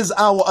 He is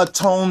our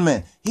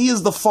atonement. He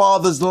is the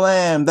Father's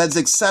lamb that's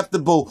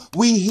acceptable.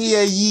 We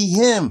hear ye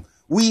him.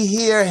 We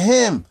hear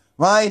him,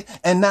 right?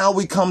 And now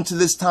we come to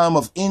this time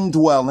of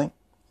indwelling,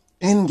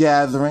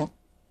 ingathering,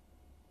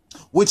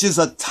 which is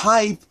a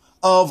type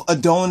of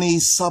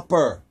Adonai's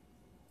supper.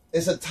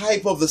 It's a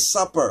type of the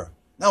supper.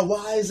 Now,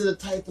 why is it a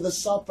type of the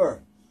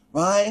supper?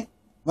 Right?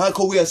 Right?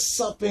 Because we are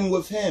supping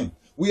with him.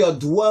 We are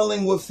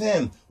dwelling with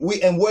him.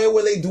 And where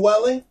were they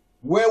dwelling?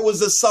 Where was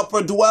the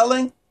supper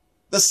dwelling?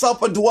 The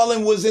supper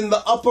dwelling was in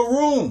the upper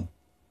room.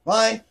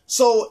 Right?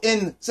 So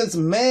since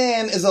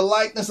man is a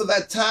likeness of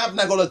that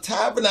tabernacle, the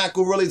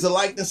tabernacle really is a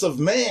likeness of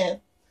man.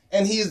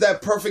 And he is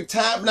that perfect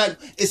tabernacle.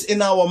 It's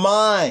in our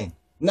mind,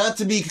 not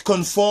to be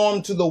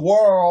conformed to the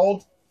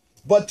world,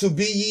 but to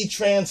be ye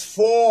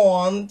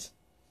transformed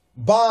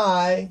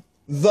by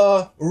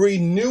the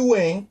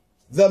renewing,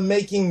 the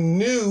making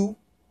new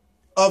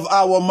of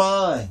our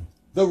mind.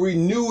 The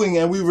renewing,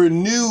 and we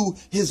renew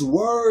his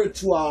word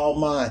to our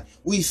mind.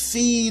 We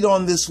feed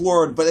on this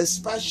word, but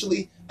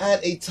especially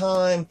at a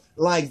time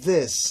like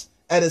this,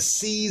 at a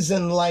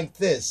season like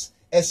this,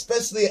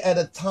 especially at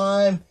a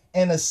time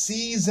and a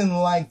season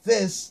like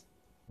this,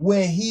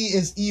 where he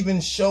is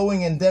even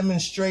showing and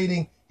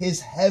demonstrating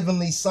his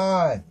heavenly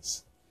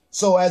signs.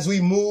 So as we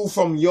move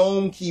from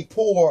Yom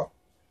Kippur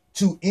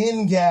to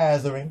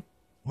ingathering,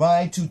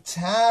 right, to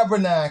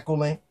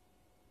tabernacling,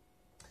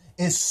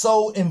 it's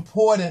so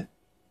important,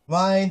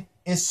 right?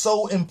 It's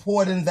so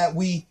important that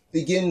we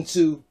begin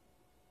to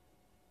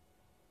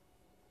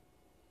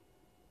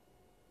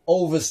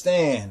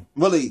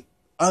really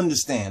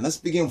understand. Let's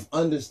begin with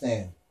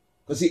understand.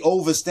 Because the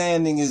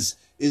overstanding is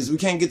we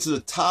can't get to the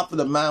top of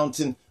the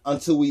mountain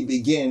until we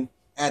begin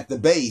at the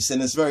base.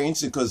 And it's very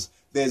interesting because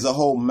there's a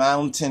whole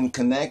mountain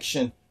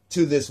connection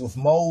to this with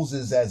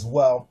Moses as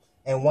well.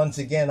 And once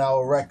again, I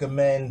will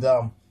recommend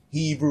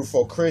Hebrew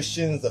for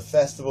Christians, the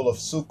Festival of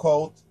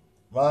Sukkot,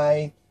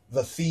 right?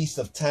 The Feast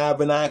of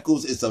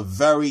Tabernacles. It's a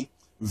very,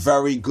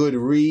 very good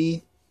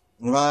read,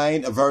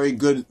 right? A very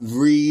good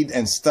read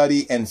and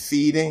study and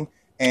feeding.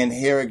 And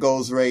here it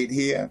goes right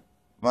here.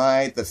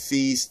 Right, the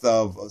Feast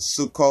of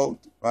Sukkot,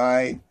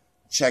 right?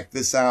 Check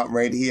this out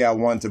right here. I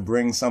want to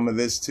bring some of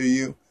this to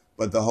you,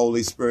 but the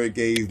Holy Spirit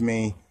gave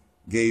me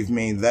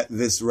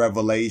this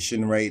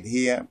revelation right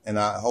here, and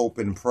I hope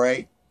and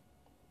pray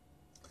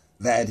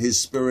that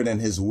his spirit and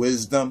his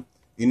wisdom,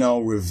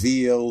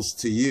 reveals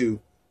to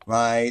you,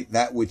 right,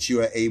 that which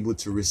you are able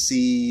to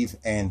receive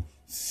and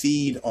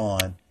feed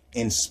on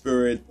in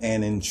spirit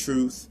and in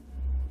truth,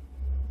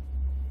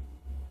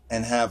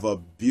 and have a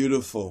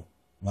beautiful,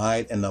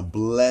 right, and a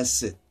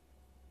blessed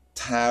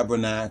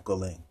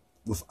tabernacling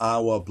with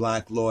our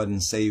black Lord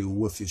and Savior,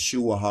 with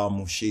Yeshua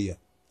HaMashiach,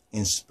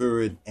 in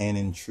spirit and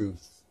in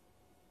truth.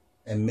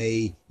 And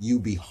may you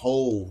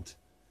behold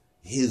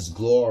his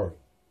glory,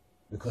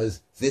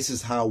 because this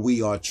is how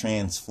we are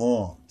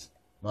transformed,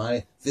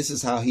 right? This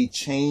is how he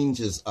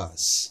changes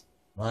us,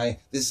 right?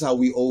 This is how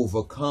we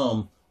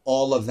overcome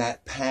all of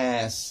that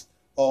past,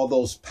 all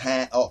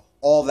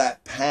that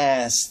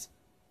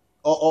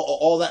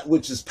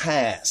which is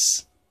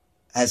past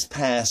has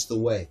passed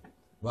away,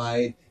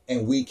 right?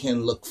 And we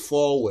can look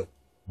forward,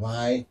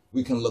 right?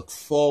 We can look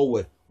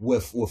forward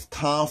with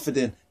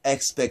confident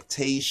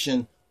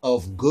expectation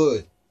of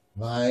good,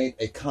 right?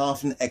 A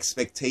confident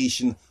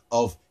expectation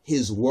of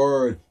his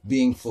word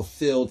being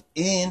fulfilled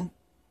in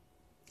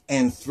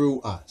and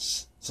through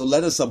us. So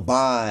let us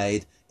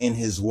abide in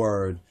his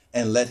word,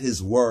 and let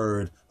his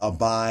word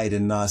abide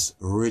in us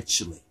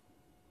richly.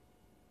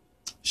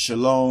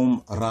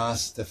 Shalom,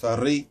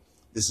 RasTafari.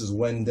 This is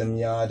Wendem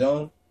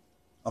Yadon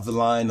of the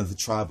line of the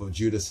tribe of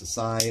Judah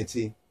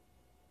Society.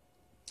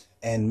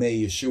 And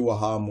may Yeshua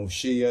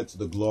HaMashiach, to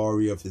the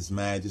glory of his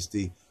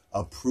majesty,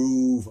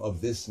 approve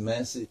of this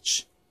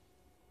message.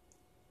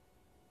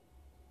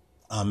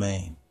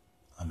 Amen.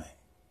 Amen.